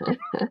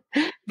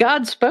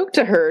 God spoke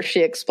to her,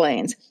 she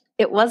explains.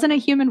 It wasn't a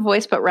human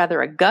voice, but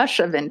rather a gush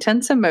of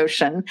intense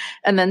emotion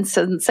and then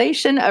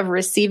sensation of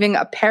receiving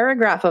a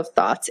paragraph of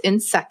thoughts in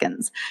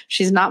seconds.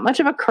 She's not much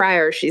of a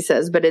crier, she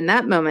says, but in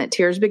that moment,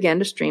 tears began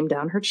to stream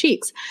down her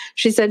cheeks.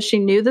 She said she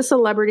knew the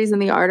celebrities in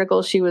the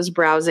article she was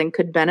browsing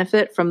could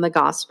benefit from the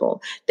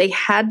gospel. They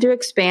had to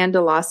expand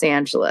to Los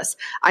Angeles.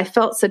 I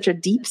felt such a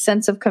deep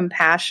sense of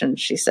compassion,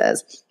 she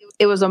says.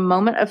 It was a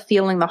moment of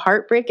feeling the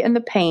heartbreak and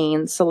the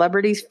pain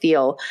celebrities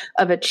feel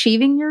of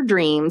achieving your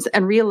dreams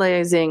and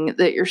realizing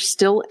that you're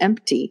still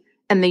empty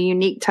and the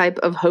unique type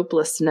of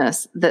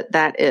hopelessness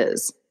that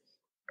is.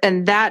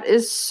 And that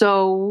is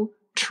so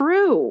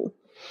true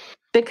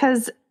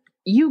because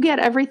you get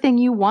everything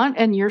you want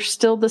and you're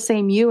still the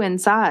same you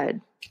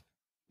inside.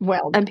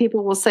 Well, and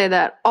people will say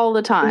that all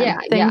the time. Yeah,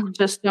 Things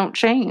just don't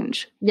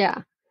change.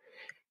 Yeah.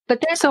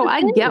 But that's so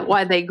I get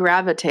why they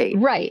gravitate.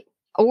 Right.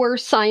 Or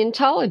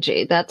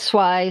Scientology. That's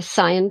why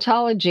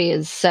Scientology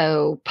is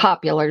so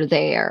popular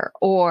there.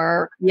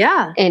 Or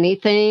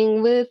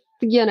anything with,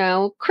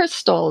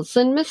 crystals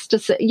and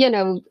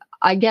mysticism.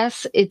 I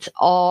guess it's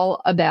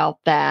all about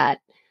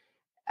that.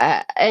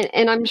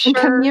 And I'm sure.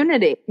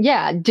 Community.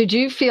 Yeah. Did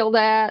you feel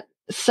that?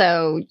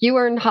 So you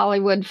were in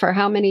Hollywood for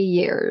how many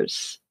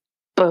years?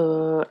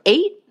 8.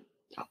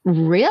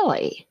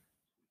 Really?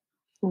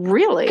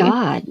 Really?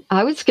 God,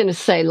 I was going to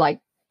say like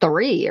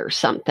 3 or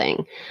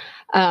something.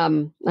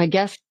 I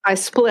guess I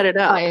split it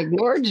up. I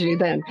ignored you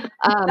then.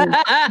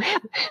 I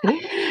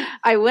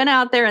went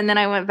out there and then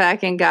I went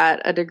back and got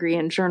a degree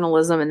in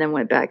journalism and then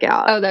went back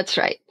out. Oh, that's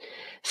right.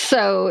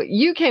 So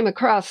you came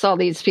across all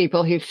these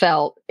people who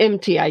felt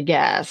empty, I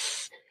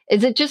guess.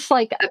 Is it just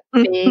like a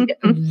big,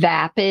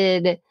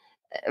 vapid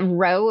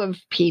row of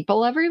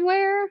people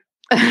everywhere?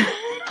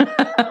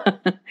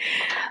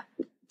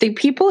 The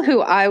people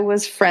who I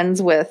was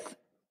friends with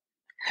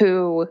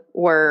who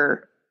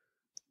were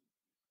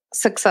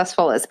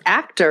successful as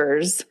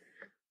actors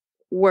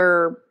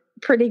were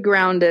pretty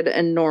grounded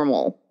and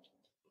normal.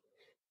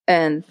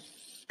 And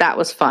that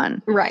was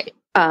fun. Right.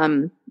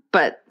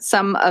 But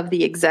some of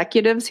the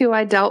executives who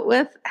I dealt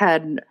with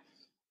had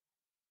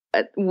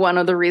one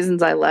of the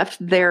reasons I left,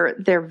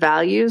 their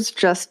values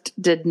just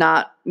did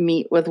not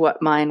meet with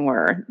what mine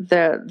were.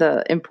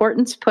 The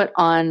importance put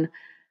on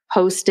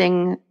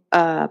hosting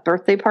a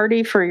birthday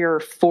party for your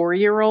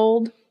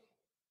 4-year-old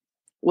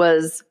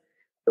was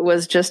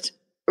just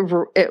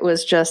over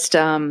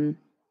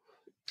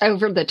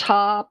the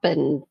top.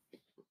 And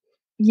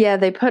yeah,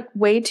 they put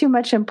way too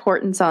much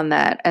importance on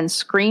that and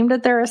screamed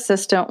at their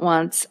assistant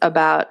once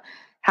about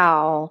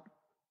how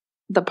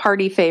the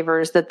party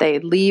favors that they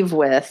leave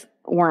with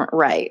weren't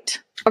right.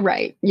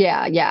 Right.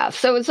 Yeah. Yeah.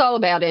 So it's all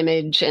about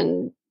image,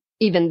 and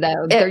even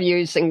though they're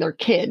using their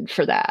kid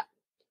for that.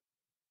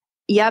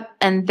 Yep.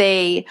 And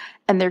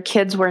their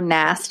kids were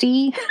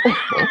nasty.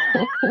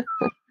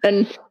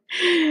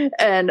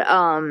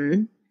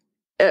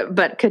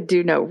 But could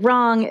do no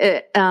wrong.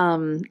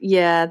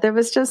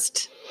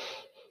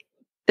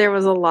 There were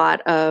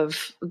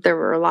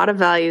a lot of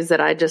values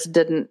that I just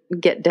didn't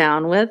get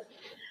down with.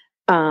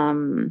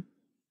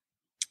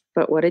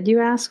 But what did you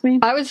ask me?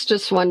 I was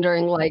just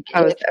wondering,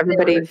 is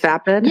everybody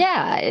vapid?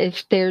 Yeah,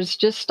 if there's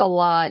just a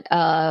lot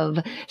of,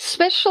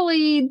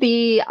 especially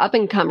the up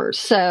and comers.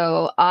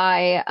 So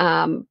I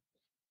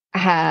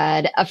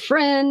had a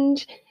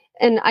friend,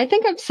 and I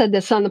think I've said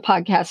this on the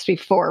podcast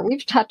before.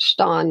 We've touched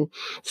on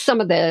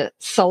some of the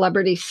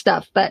celebrity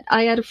stuff, but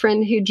I had a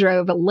friend who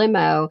drove a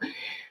limo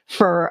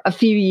for a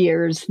few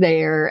years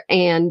there.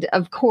 And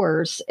of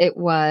course, it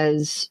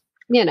was,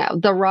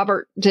 the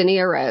Robert De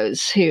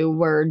Niro's who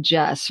were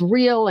just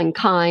real and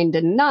kind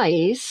and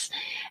nice.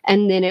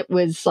 And then it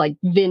was like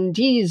Vin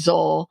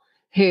Diesel,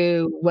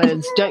 who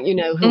was, don't you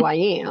know who I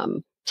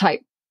am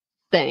type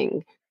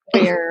thing,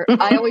 where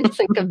I always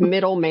think of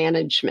middle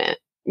management,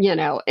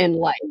 and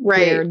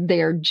where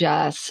they're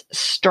just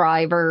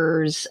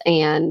strivers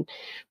and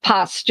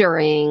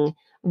posturing,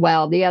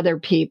 while the other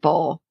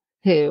people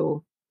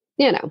who,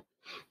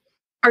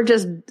 are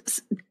just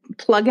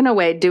plugging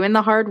away, doing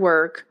the hard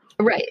work,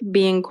 right,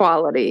 being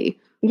quality.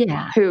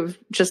 Yeah. Who've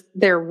just,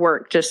 their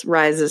work just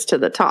rises to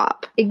the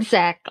top.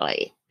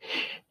 Exactly.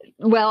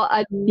 Well,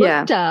 I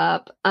looked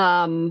up,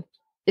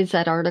 is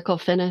that article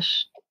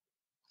finished?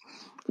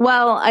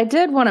 Well, I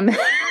did want to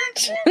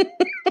mention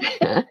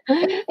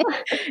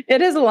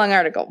it is a long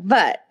article,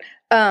 but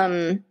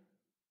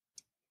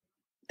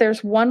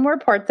there's one more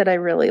part that I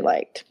really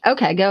liked.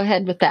 Okay, go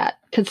ahead with that,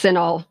 because then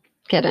I'll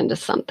get into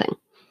something.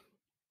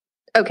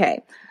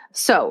 Okay.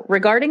 So,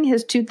 regarding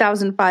his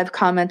 2005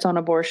 comment on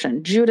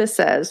abortion, Judah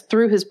says,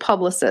 through his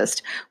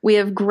publicist, "We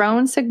have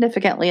grown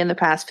significantly in the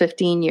past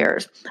 15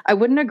 years. I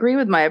wouldn't agree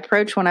with my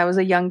approach when I was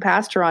a young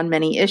pastor on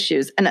many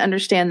issues and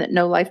understand that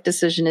no life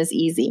decision is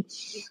easy.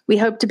 We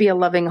hope to be a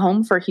loving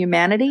home for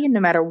humanity, no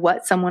matter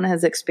what someone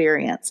has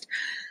experienced."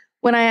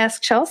 When I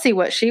asked Chelsea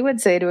what she would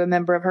say to a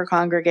member of her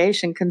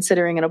congregation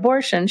considering an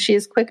abortion, she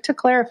is quick to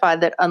clarify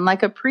that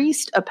unlike a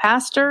priest, a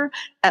pastor,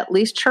 at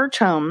least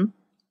Churchome,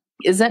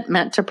 isn't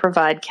meant to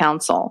provide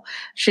counsel.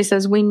 She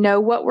says, "We know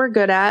what we're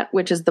good at,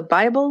 which is the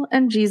Bible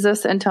and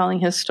Jesus and telling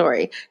his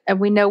story. And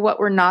we know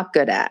what we're not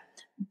good at.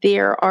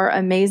 There are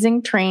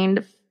amazing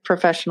trained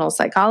professional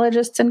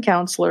psychologists and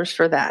counselors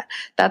for that.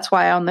 That's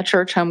why on the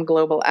Churchome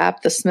Global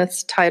app, the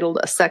Smiths titled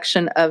a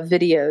section of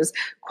videos,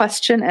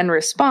 Question and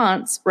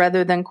Response,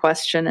 rather than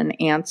Question and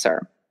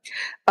Answer."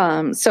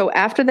 So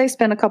after they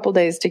spend a couple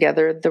days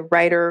together, the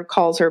writer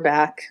calls her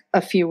back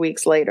a few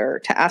weeks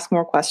later to ask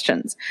more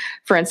questions.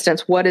 For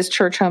instance, what is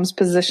Churchome's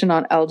position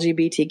on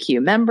LGBTQ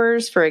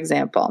members, for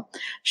example?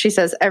 She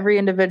says, "Every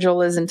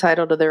individual is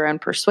entitled to their own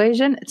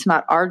persuasion. It's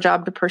not our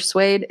job to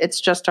persuade. It's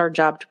just our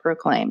job to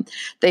proclaim.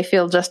 They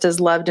feel just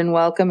as loved and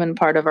welcome and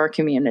part of our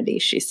community,"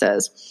 she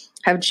says.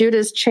 Have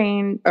Judah's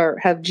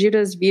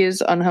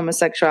views on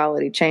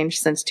homosexuality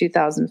changed since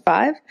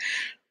 2005?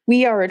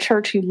 "We are a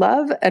church who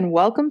love and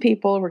welcome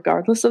people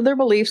regardless of their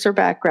beliefs or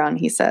background,"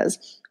 he says.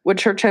 "Would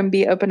Churchome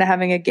be open to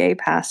having a gay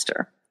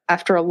pastor?"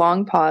 After a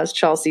long pause,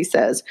 Chelsea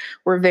says,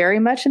 "We're very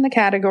much in the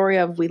category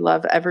of we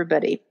love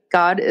everybody.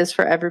 God is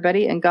for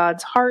everybody and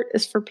God's heart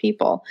is for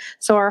people.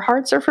 So our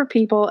hearts are for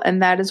people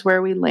and that is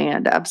where we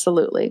land,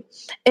 absolutely.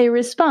 A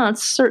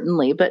response,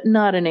 certainly, but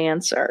not an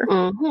answer."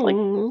 Mm-hmm.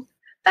 Like,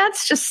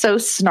 that's just so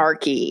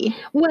snarky.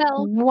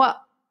 Well,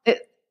 what?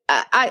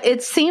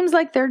 It seems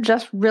like they're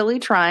just really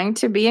trying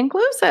to be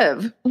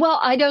inclusive. Well,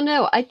 I don't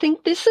know. I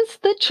think this is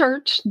the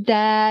church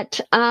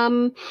that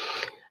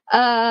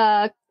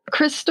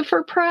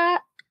Christopher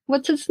Pratt,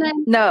 what's his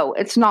name? No,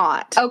 it's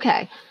not.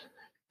 Okay.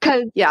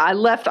 Yeah, I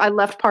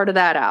left part of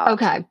that out.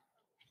 Okay.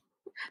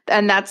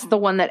 And that's the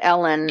one that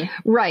Ellen.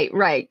 Right.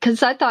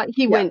 Because I thought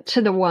he went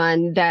to the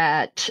one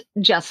that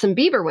Justin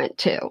Bieber went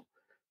to.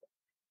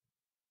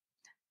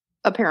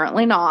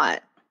 Apparently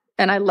not.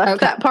 And I left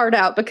that part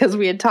out because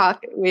we had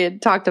talked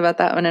about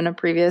that one in a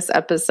previous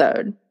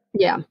episode.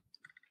 Yeah.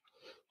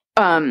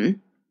 I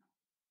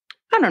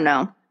don't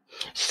know.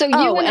 So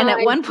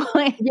at one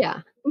point,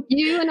 yeah,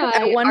 you and I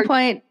at one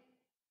point,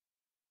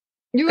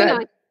 you and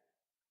I,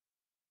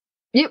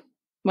 you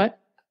what?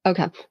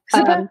 Okay.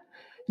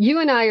 You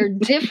and I are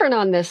different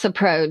on this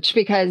approach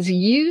because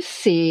you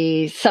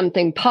see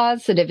something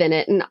positive in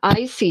it and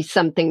I see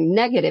something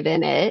negative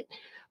in it,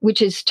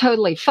 which is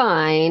totally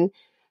fine.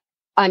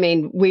 I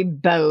mean, we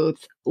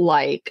both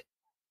like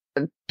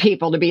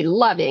people to be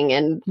loving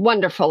and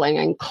wonderful and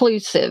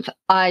inclusive.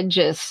 I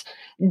just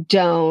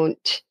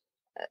don't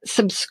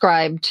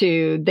subscribe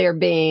to there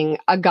being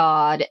a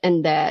God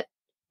and that,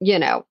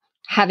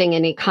 having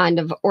any kind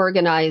of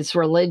organized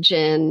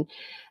religion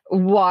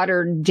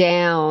watered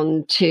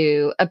down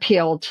to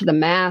appeal to the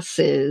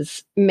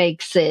masses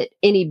makes it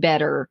any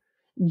better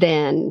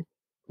than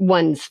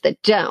ones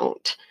that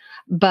don't.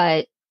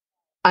 But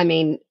I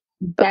mean,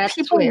 that's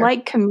people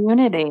like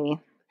community.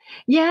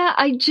 Yeah,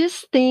 I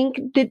just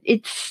think that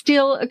it's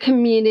still a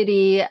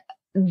community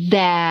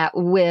that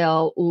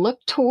will look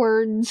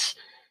towards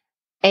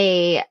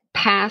a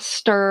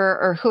pastor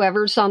or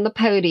whoever's on the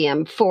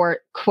podium for,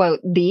 quote,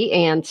 the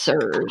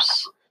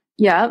answers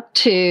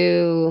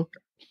to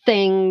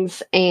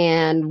things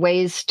and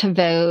ways to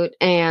vote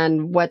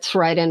and what's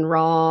right and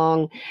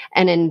wrong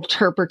and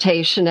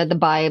interpretation of the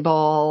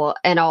Bible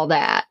and all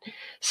that.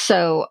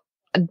 So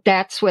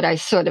that's what I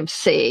sort of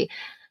see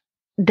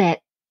that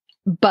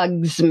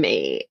bugs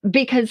me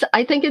because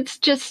I think it's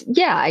just,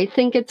 I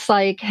think it's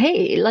like,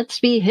 hey, let's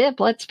be hip,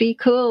 let's be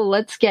cool,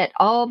 let's get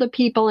all the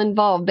people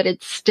involved, but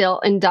it's still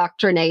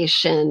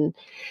indoctrination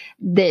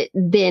that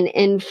then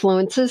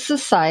influences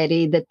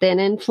society, that then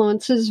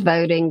influences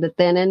voting, that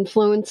then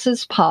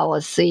influences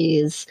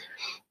policies.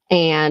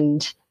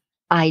 And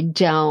I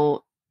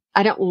don't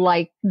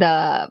like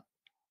the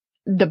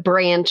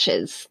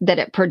branches that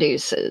it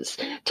produces,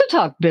 to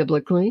talk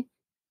biblically.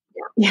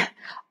 Yeah.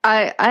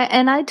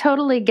 I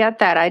totally get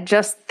that. I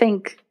just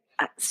think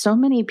so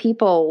many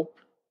people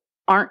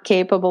aren't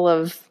capable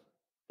of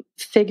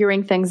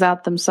figuring things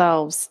out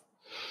themselves.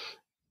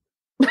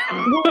 Well,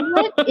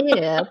 what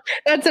if?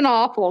 That's an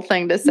awful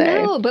thing to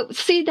say. No, but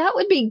see, that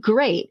would be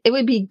great. It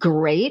would be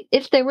great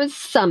if there was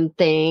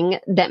something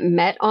that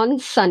met on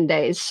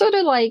Sundays, sort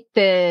of like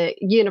the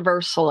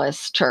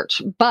Universalist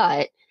church,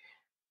 but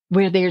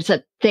where there's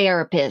a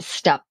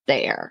therapist up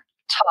there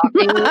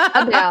talking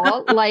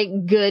about like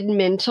good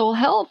mental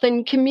health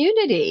and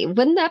community.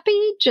 Wouldn't that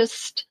be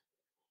just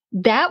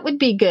that would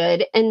be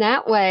good. And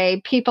that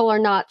way people are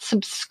not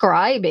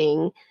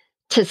subscribing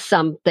to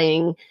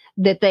something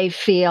that they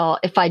feel,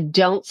 if I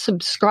don't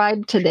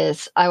subscribe to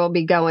this, I will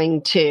be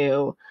going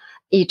to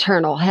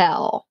eternal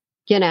hell,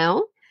 you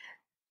know?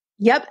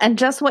 Yep. And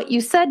just what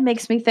you said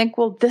makes me think,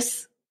 well,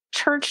 this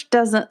church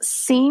doesn't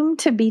seem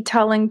to be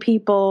telling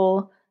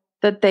people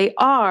that they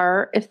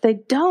are if they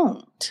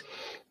don't.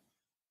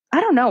 I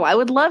don't know. I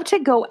would love to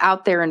go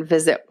out there and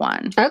visit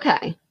one.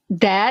 Okay.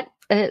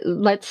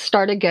 Let's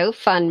start a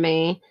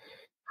GoFundMe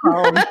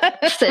called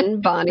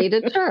Send Bonnie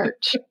to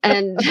Church,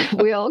 and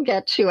we'll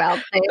get you out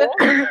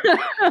there.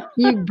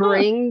 You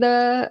bring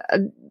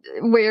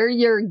wear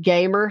your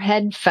gamer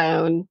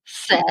headphone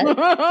set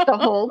the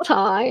whole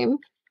time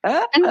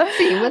and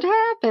see what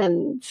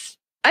happens.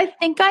 I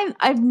think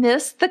I've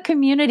missed the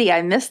community.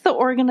 I miss the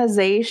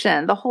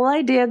organization, the whole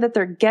idea that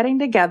they're getting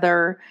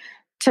together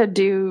to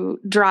do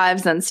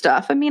drives and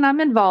stuff. I mean, I'm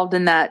involved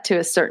in that to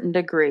a certain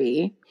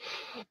degree,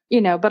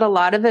 but a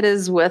lot of it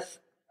is with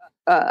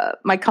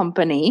my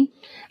company.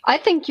 I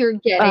think you're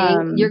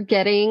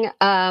getting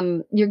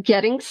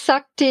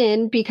sucked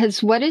in,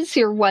 because what is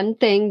your one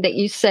thing that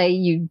you say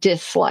you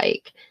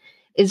dislike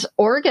is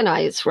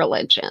organized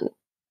religion.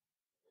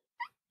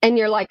 And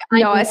you're like,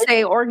 I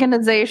say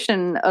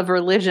organization of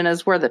religion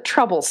is where the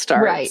trouble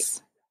starts. Right.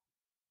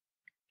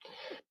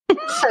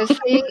 So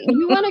see,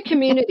 you want a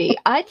community.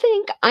 I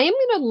think I am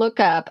going to look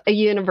up a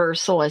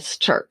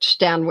Universalist church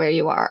down where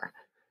you are.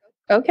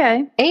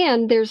 Okay.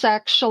 And there's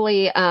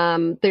actually,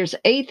 there's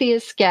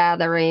atheist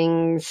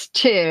gatherings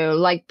too.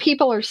 Like,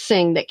 people are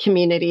saying that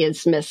community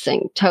is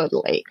missing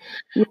totally.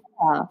 Yeah.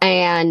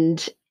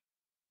 And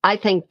I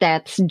think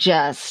that's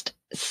just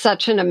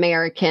such an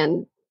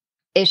American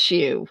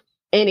issue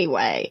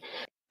anyway.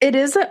 It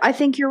is. I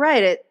think you're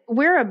right.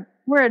 We're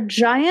a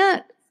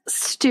giant,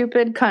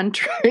 stupid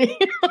country.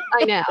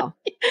 I know.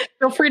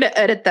 Feel free to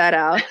edit that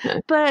out.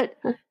 But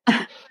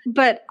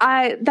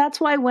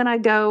that's why when I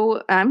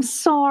go, I'm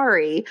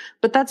sorry,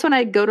 but that's when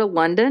I go to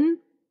London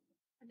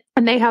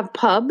and they have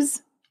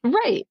pubs.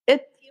 Right.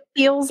 It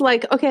feels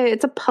like, okay,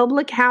 it's a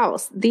public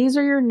house. These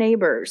are your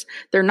neighbors.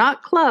 They're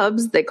not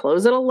clubs. They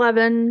close at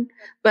 11,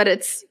 but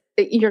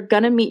you're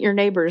going to meet your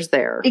neighbors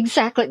there.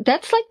 Exactly.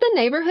 That's like the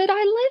neighborhood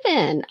I live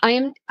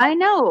in. I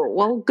know.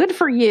 Well, good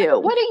for you.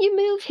 Why don't you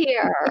move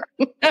here?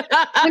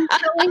 I'm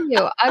telling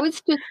you, I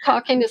was just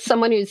talking to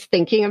someone who's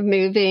thinking of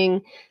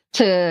moving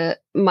to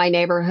my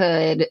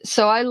neighborhood.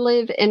 So I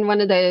live in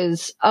one of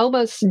those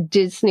almost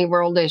Disney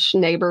World-ish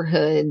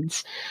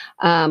neighborhoods,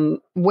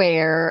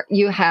 where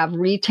you have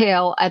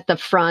retail at the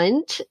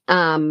front,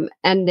 and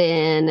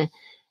then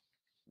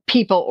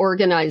people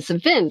organize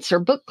events or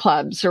book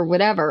clubs or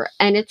whatever.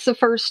 And it's the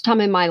first time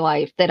in my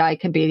life that I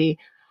could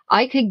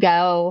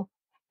go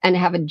and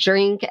have a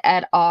drink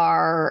at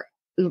our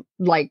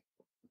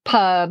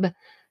pub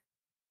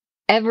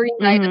every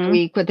night of the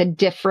week with a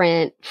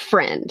different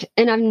friend.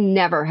 And I've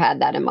never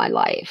had that in my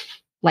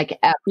life, like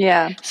ever.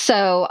 Yeah.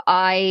 So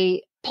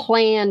I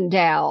planned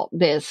out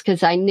this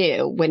because I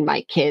knew when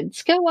my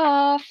kids go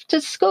off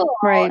to school,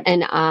 right,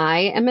 and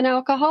I am an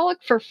alcoholic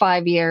for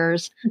 5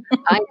 years,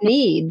 I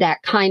need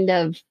that kind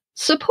of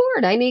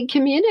support. I need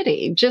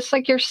community, just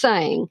like you're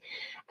saying.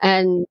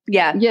 And,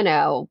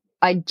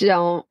 I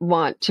don't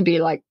want to be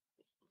like,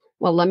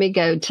 well, let me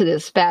go to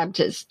this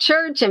Baptist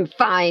church and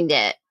find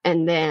it.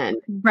 And then,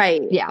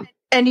 right. Yeah.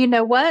 And you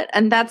know what?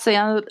 And that's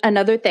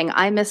another thing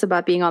I miss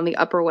about being on the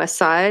Upper West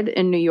Side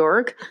in New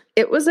York.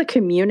 It was a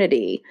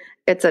community.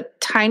 It's a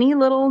tiny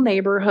little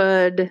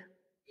neighborhood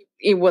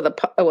with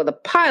a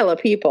pile of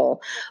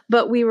people.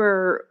 But we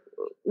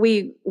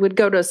would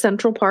go to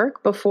Central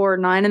Park before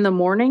 9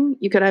 a.m.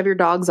 You could have your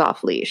dogs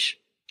off leash.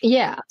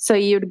 Yeah. So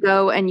you'd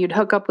go and you'd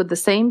hook up with the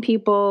same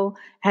people,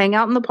 hang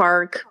out in the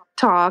park,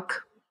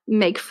 talk,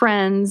 make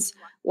friends,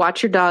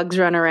 watch your dogs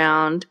run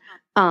around.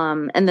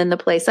 And then the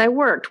place I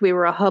worked, we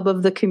were a hub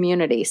of the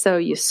community. So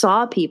you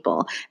saw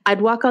people.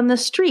 I'd walk on the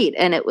street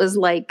and it was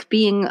like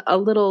being a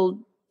little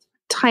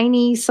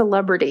tiny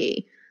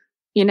celebrity,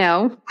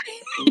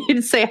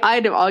 You'd say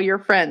hi to all your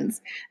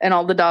friends and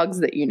all the dogs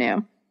that you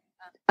knew.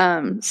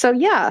 So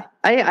yeah,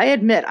 I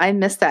admit I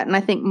miss that. And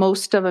I think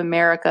most of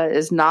America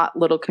is not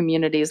little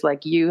communities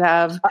like you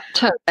have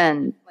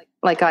and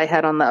like I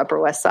had on the Upper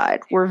West Side.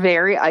 We're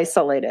very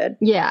isolated.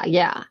 Yeah,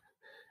 yeah.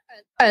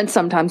 And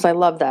sometimes I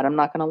love that. I'm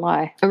not going to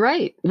lie.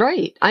 Right,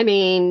 right. I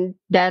mean,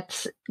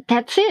 that's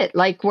it.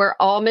 Like, we're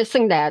all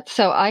missing that.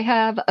 So I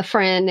have a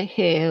friend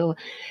who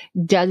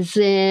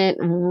doesn't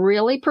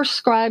really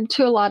prescribe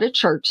to a lot of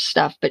church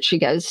stuff, but she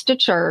goes to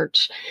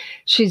church.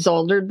 She's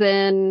older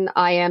than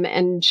I am.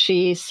 And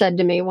she said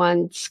to me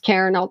once,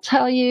 Karen, I'll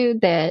tell you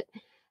that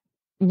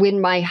when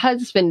my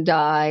husband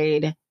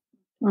died,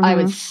 I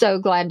was so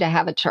glad to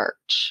have a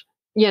church.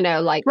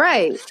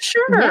 Right.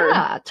 Sure.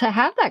 Yeah, to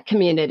have that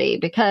community,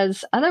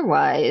 because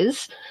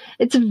otherwise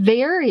it's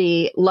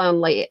very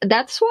lonely.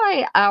 That's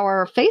why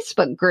our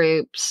Facebook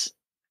groups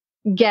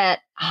get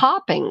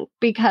hopping,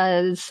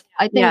 because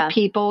I think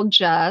people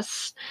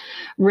just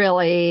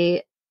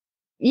really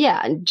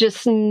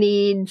just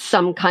need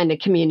some kind of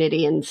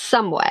community in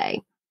some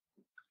way.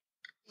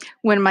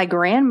 When my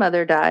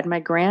grandmother died, my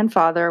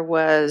grandfather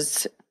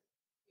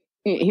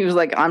he was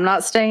like, I'm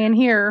not staying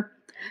here.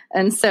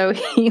 And so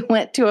he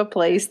went to a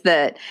place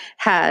that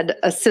had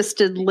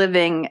assisted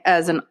living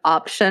as an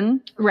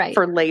option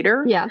for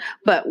later. Yeah.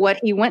 But what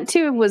he went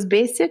to was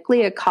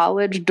basically a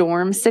college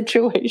dorm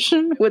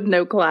situation with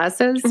no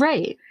classes.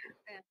 Right.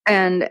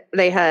 And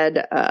they had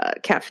a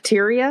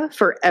cafeteria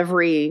for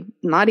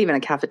not even a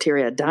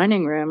cafeteria, a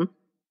dining room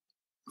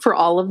for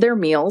all of their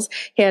meals.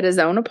 He had his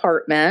own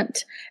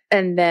apartment.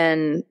 And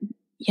then,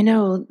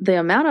 the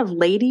amount of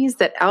ladies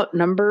that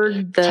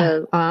outnumbered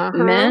the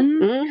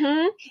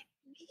men,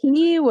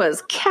 he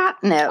was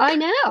catnip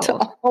to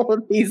all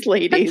of these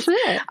ladies.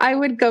 I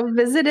would go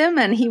visit him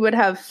and he would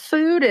have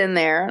food in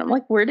there. And I'm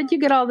like, where did you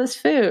get all this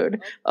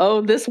food?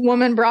 Oh, this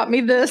woman brought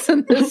me this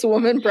and this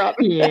woman brought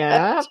me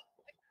that.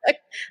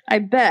 I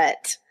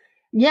bet.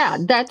 Yeah,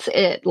 that's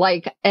it.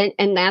 Like,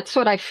 and that's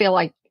what I feel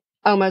like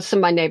almost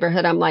in my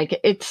neighborhood. I'm like,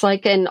 it's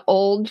like an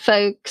old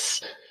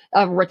folks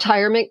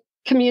retirement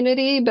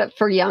community, but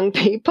for young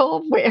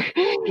people where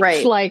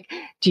it's like,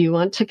 do you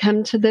want to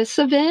come to this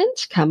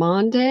event? Come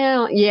on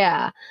down.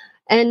 Yeah.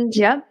 And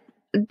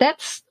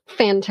that's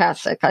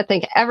fantastic. I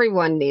think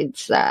everyone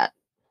needs that.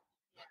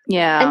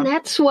 Yeah. And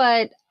that's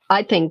what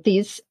I think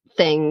these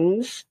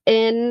things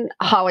in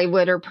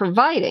Hollywood are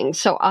providing.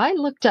 So I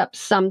looked up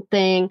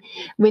something.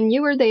 When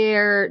you were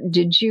there,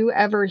 did you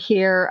ever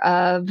hear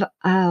of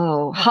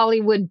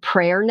Hollywood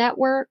Prayer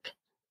Network?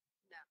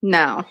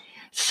 No.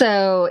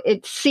 So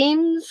it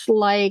seems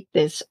like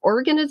this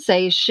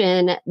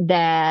organization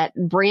that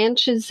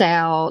branches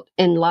out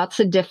in lots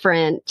of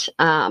different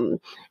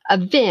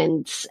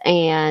events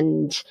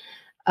and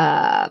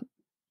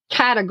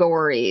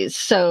categories.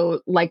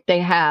 So like they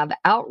have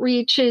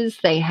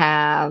outreaches, they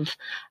have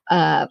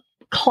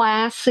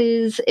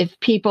classes if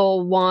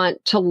people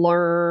want to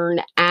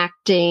learn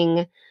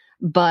acting,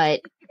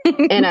 but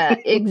staying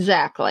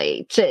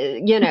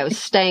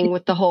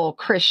with the whole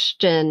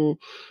Christian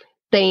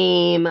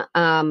theme.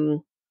 Let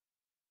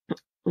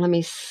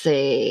me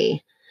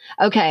see.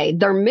 Okay,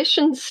 their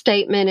mission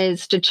statement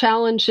is to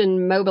challenge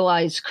and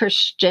mobilize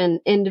Christian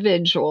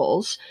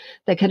individuals.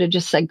 They could have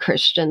just said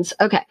Christians.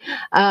 Okay.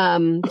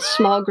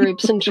 Small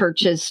groups and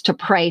churches to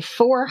pray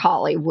for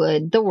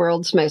Hollywood, the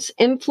world's most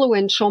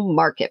influential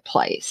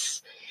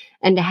marketplace,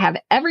 and to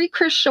have every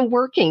Christian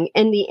working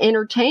in the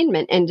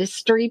entertainment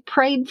industry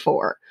prayed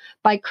for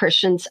by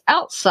Christians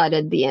outside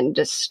of the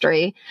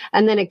industry.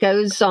 And then it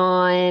goes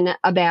on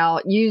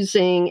about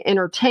using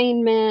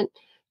entertainment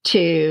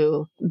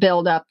to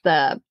build up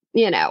the,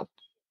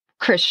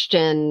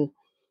 Christian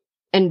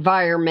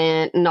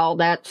environment and all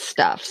that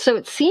stuff. So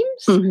it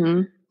seems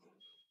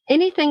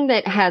anything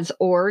that has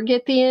org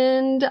at the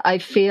end, I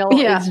feel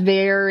is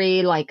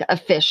very like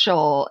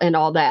official and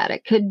all that.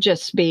 It could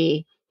just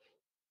be,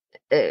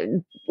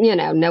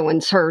 no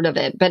one's heard of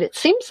it, but it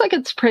seems like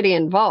it's pretty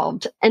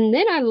involved. And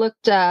then I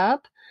looked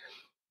up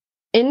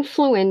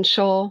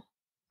influential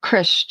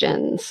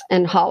Christians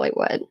in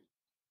Hollywood.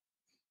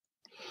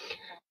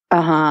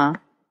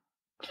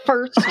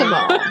 First of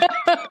all,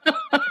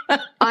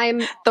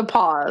 I'm the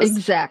pause.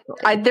 Exactly.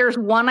 There's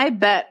one I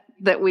bet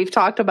that we've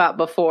talked about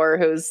before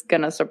who's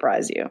going to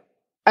surprise you.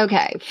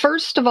 Okay.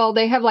 First of all,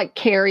 they have like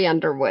Carrie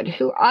Underwood,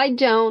 who I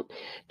don't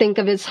think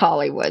of as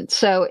Hollywood.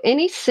 So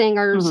any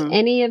singers,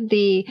 any of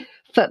the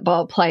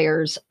football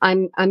players,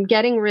 I'm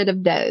getting rid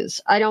of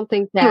those. I don't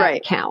think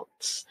that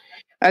counts.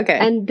 Okay.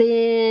 And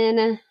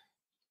then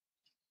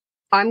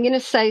I'm going to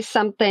say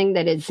something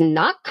that is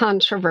not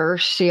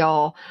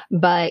controversial,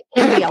 but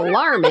can be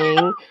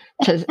alarming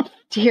to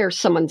hear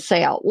someone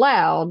say out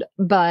loud.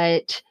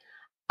 But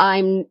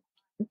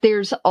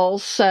there's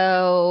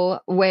also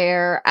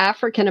where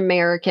African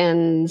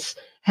Americans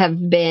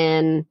have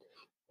been,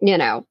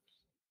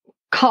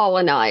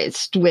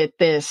 colonized with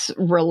this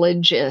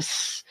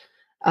religious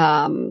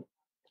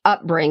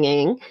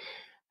upbringing.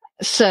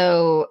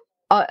 So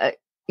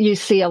you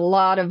see a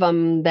lot of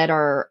them that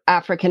are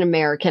African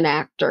American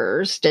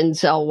actors,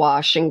 Denzel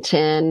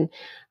Washington,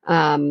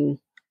 a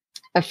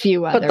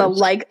few others.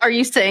 But are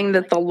you saying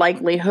that the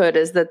likelihood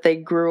is that they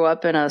grew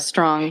up in a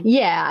strong and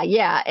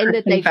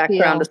that they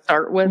background to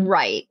start with?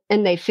 Right.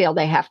 And they feel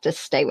they have to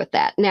stay with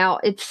that. Now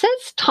it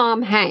says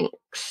Tom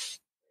Hanks.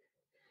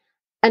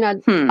 And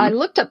I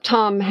looked up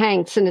Tom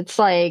Hanks, and it's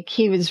like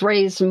he was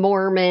raised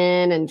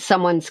Mormon and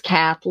someone's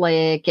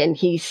Catholic, and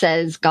he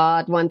says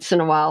God once in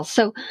a while.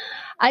 So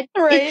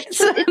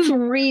it's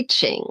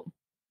reaching.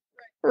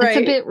 Right.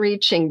 It's a bit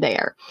reaching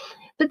there.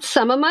 But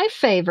some of my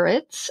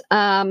favorites,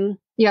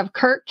 you have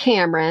Kirk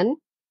Cameron.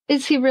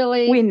 Is he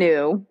really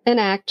an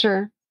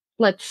actor?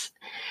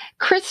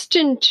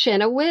 Kristen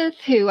Chenoweth,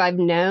 who I've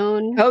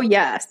known. Oh,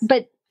 yes.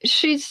 But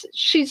she's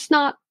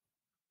not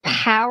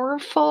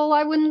powerful,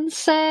 I wouldn't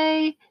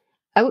say.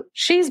 Oh,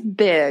 she's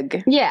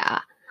big. Yeah.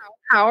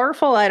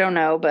 Powerful, I don't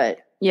know, but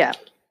yeah.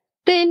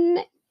 Then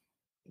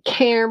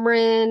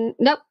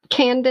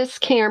Candace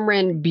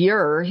Cameron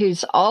Bure,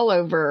 who's all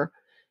over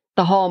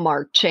the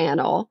Hallmark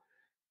Channel.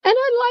 And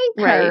I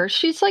like her. Right.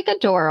 She's like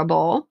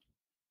adorable.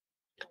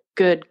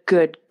 Good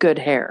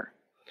hair.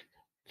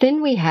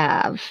 Then we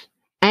have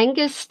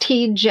Angus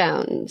T.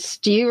 Jones.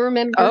 Do you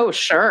remember? Oh,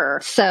 sure.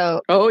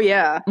 So, oh,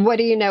 yeah. What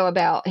do you know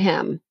about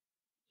him?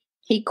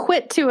 He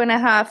quit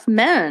 2.5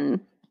 Men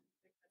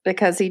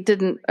because he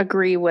didn't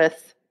agree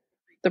with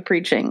the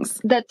preachings.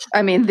 He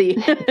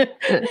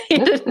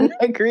didn't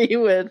agree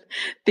with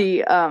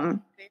the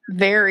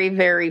very,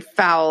 very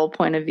foul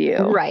point of view.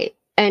 Right.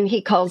 And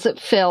he calls it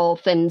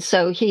filth. And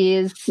so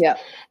he's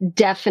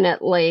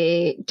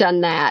definitely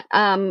done that.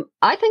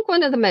 I think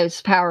one of the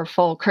most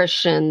powerful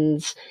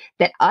Christians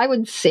that I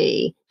would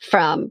see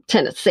from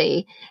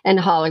Tennessee and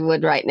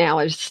Hollywood right now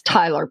is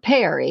Tyler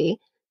Perry,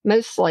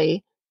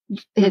 mostly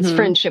his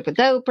friendship with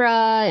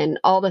Oprah and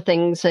all the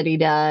things that he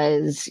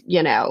does.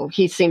 You know,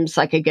 he seems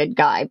like a good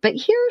guy. But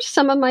here's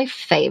some of my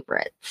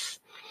favorites.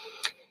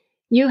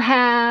 You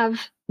have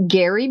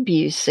Gary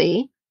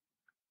Busey.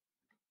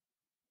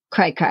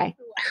 Cray.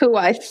 Who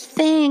I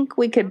think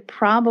we could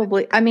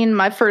probably,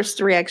 my first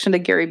reaction to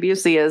Gary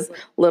Busey is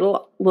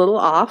little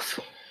off.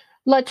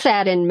 Let's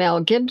add in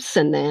Mel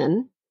Gibson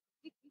then.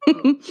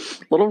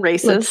 Little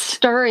racist. Let's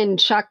stir in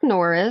Chuck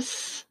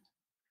Norris.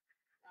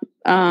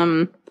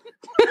 And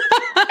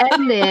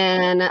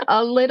then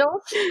a little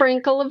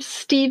sprinkle of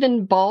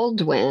Stephen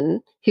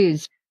Baldwin,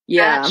 who's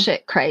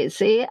batshit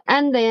crazy.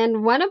 And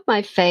then one of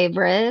my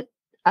favorite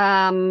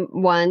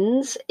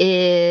ones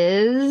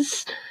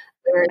is...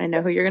 I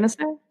know who you're going to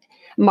say.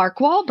 Mark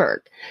Wahlberg.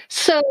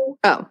 So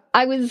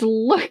I was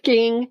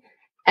looking,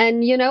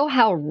 and you know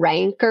how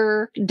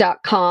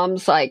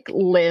ranker.com's like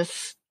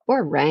lists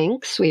or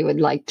ranks, we would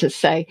like to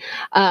say,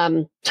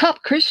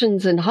 top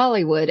Christians in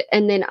Hollywood.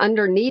 And then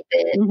underneath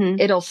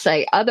it, it'll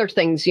say other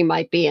things you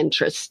might be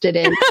interested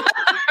in.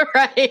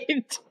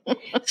 Right.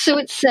 So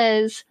it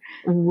says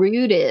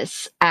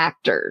rudest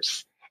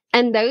actors.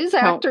 And those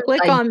actors. Don't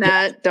click on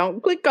that.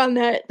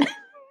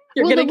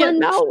 You're going to get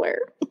malware.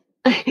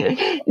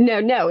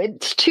 No,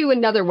 it's to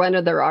another one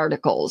of their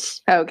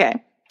articles. Okay.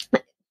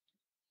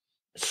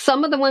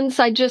 Some of the ones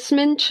I just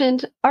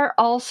mentioned are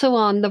also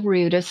on the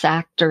rudest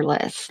actor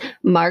list.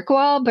 Mark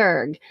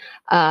Wahlberg,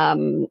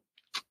 Mel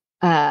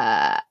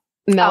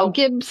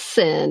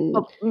Gibson.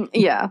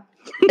 Yeah.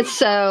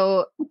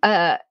 So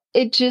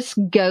it just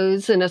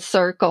goes in a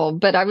circle.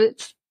 But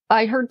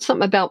I heard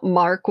something about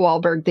Mark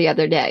Wahlberg the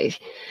other day.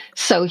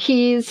 So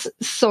he's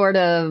sort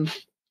of...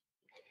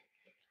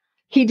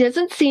 He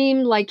doesn't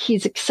seem like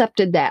he's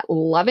accepted that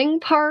loving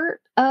part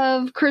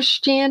of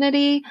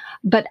Christianity,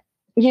 but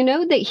you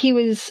know that he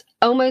was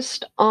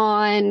almost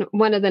on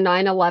one of the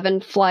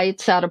 9/11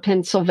 flights out of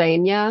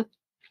Pennsylvania?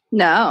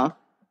 No.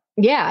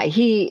 Yeah,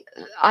 I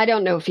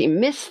don't know if he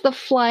missed the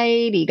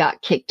flight, he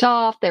got kicked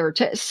off, there were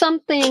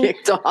something.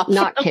 Kicked off.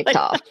 Not kicked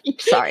off.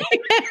 Sorry.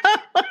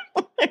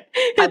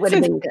 That would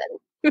have been good.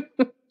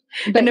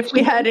 And if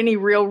we had any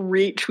real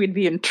reach, we'd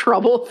be in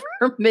trouble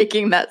for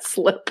making that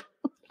slip.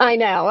 I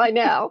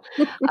know.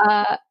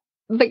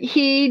 But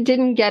he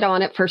didn't get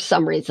on it for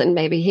some reason.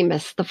 Maybe he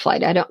missed the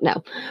flight. I don't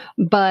know.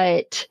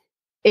 But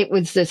it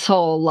was this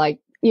whole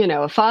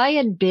if I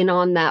had been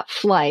on that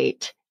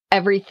flight,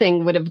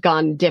 everything would have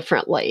gone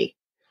differently.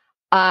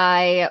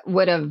 I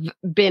would have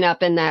been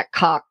up in that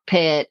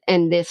cockpit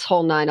and this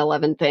whole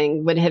 9/11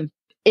 thing would have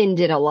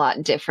ended a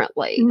lot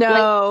differently.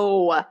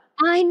 No.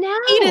 I know.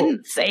 He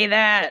didn't say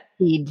that.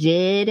 He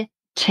did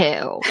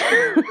too.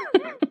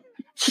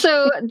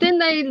 So then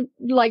they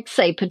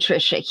say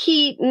Patricia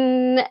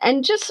Heaton,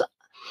 and just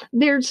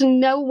there's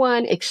no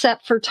one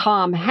except for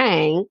Tom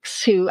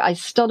Hanks, who I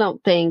still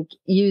don't think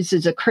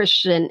uses a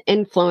Christian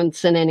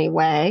influence in any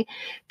way,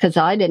 because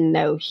I didn't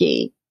know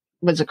he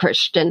was a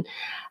Christian.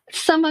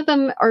 Some of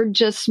them are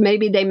just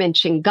maybe they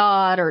mention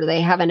God or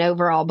they have an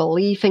overall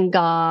belief in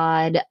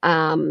God.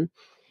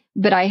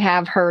 But I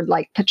have heard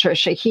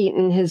Patricia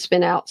Heaton has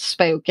been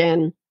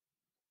outspoken.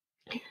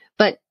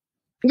 But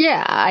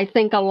yeah, I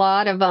think a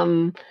lot of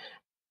them,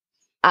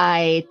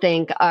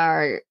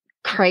 are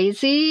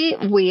crazy,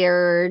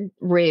 weird,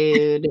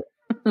 rude.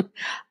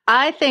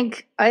 I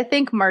think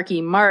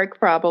Marky Mark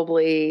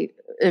probably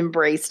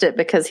embraced it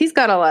because he's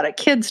got a lot of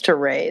kids to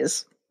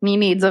raise. He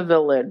needs a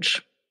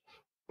village.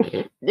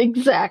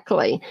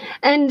 Exactly.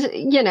 And,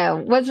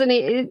 wasn't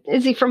he,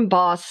 is he from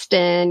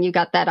Boston? You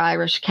got that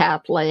Irish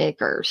Catholic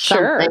or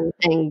something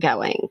thing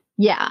going.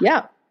 Yeah.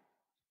 Yeah.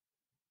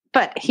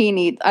 But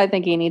I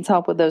think he needs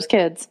help with those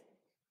kids.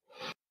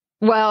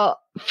 Well,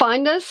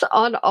 find us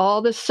on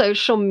all the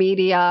social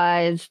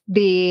medias.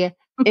 The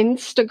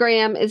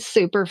Instagram is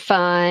super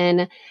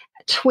fun,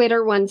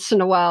 Twitter once in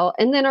a while,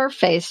 and then our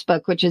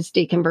Facebook, which is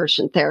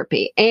Deconversion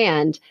Therapy.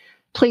 And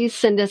please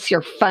send us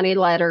your funny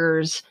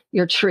letters,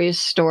 your true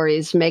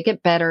stories. Make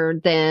it better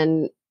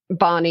than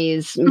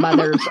Bonnie's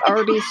mother's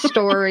Arby's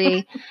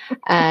story.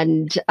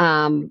 And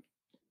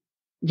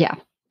yeah,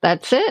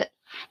 that's it.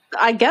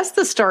 I guess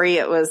the story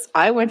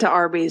I went to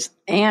Arby's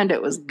and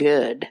it was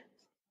good.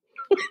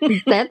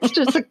 That's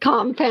just a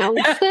compound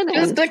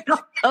sentence.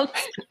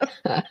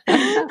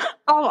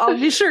 I'll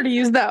be sure to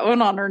use that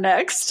one on her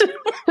next.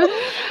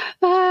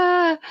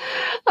 All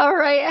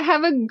right.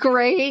 Have a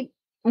great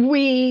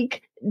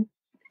week.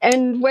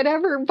 And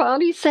whatever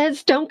Bonnie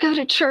says, don't go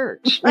to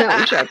church. No,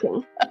 I'm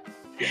joking.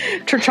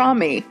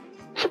 Churchome.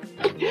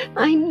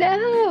 I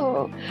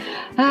know.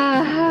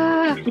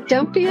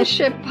 Don't be a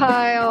shit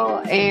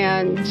pile.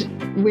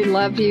 And we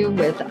love you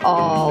with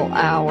all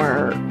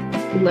our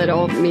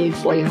little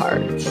measly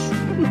hearts.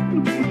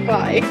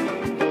 Bye.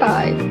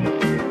 Bye.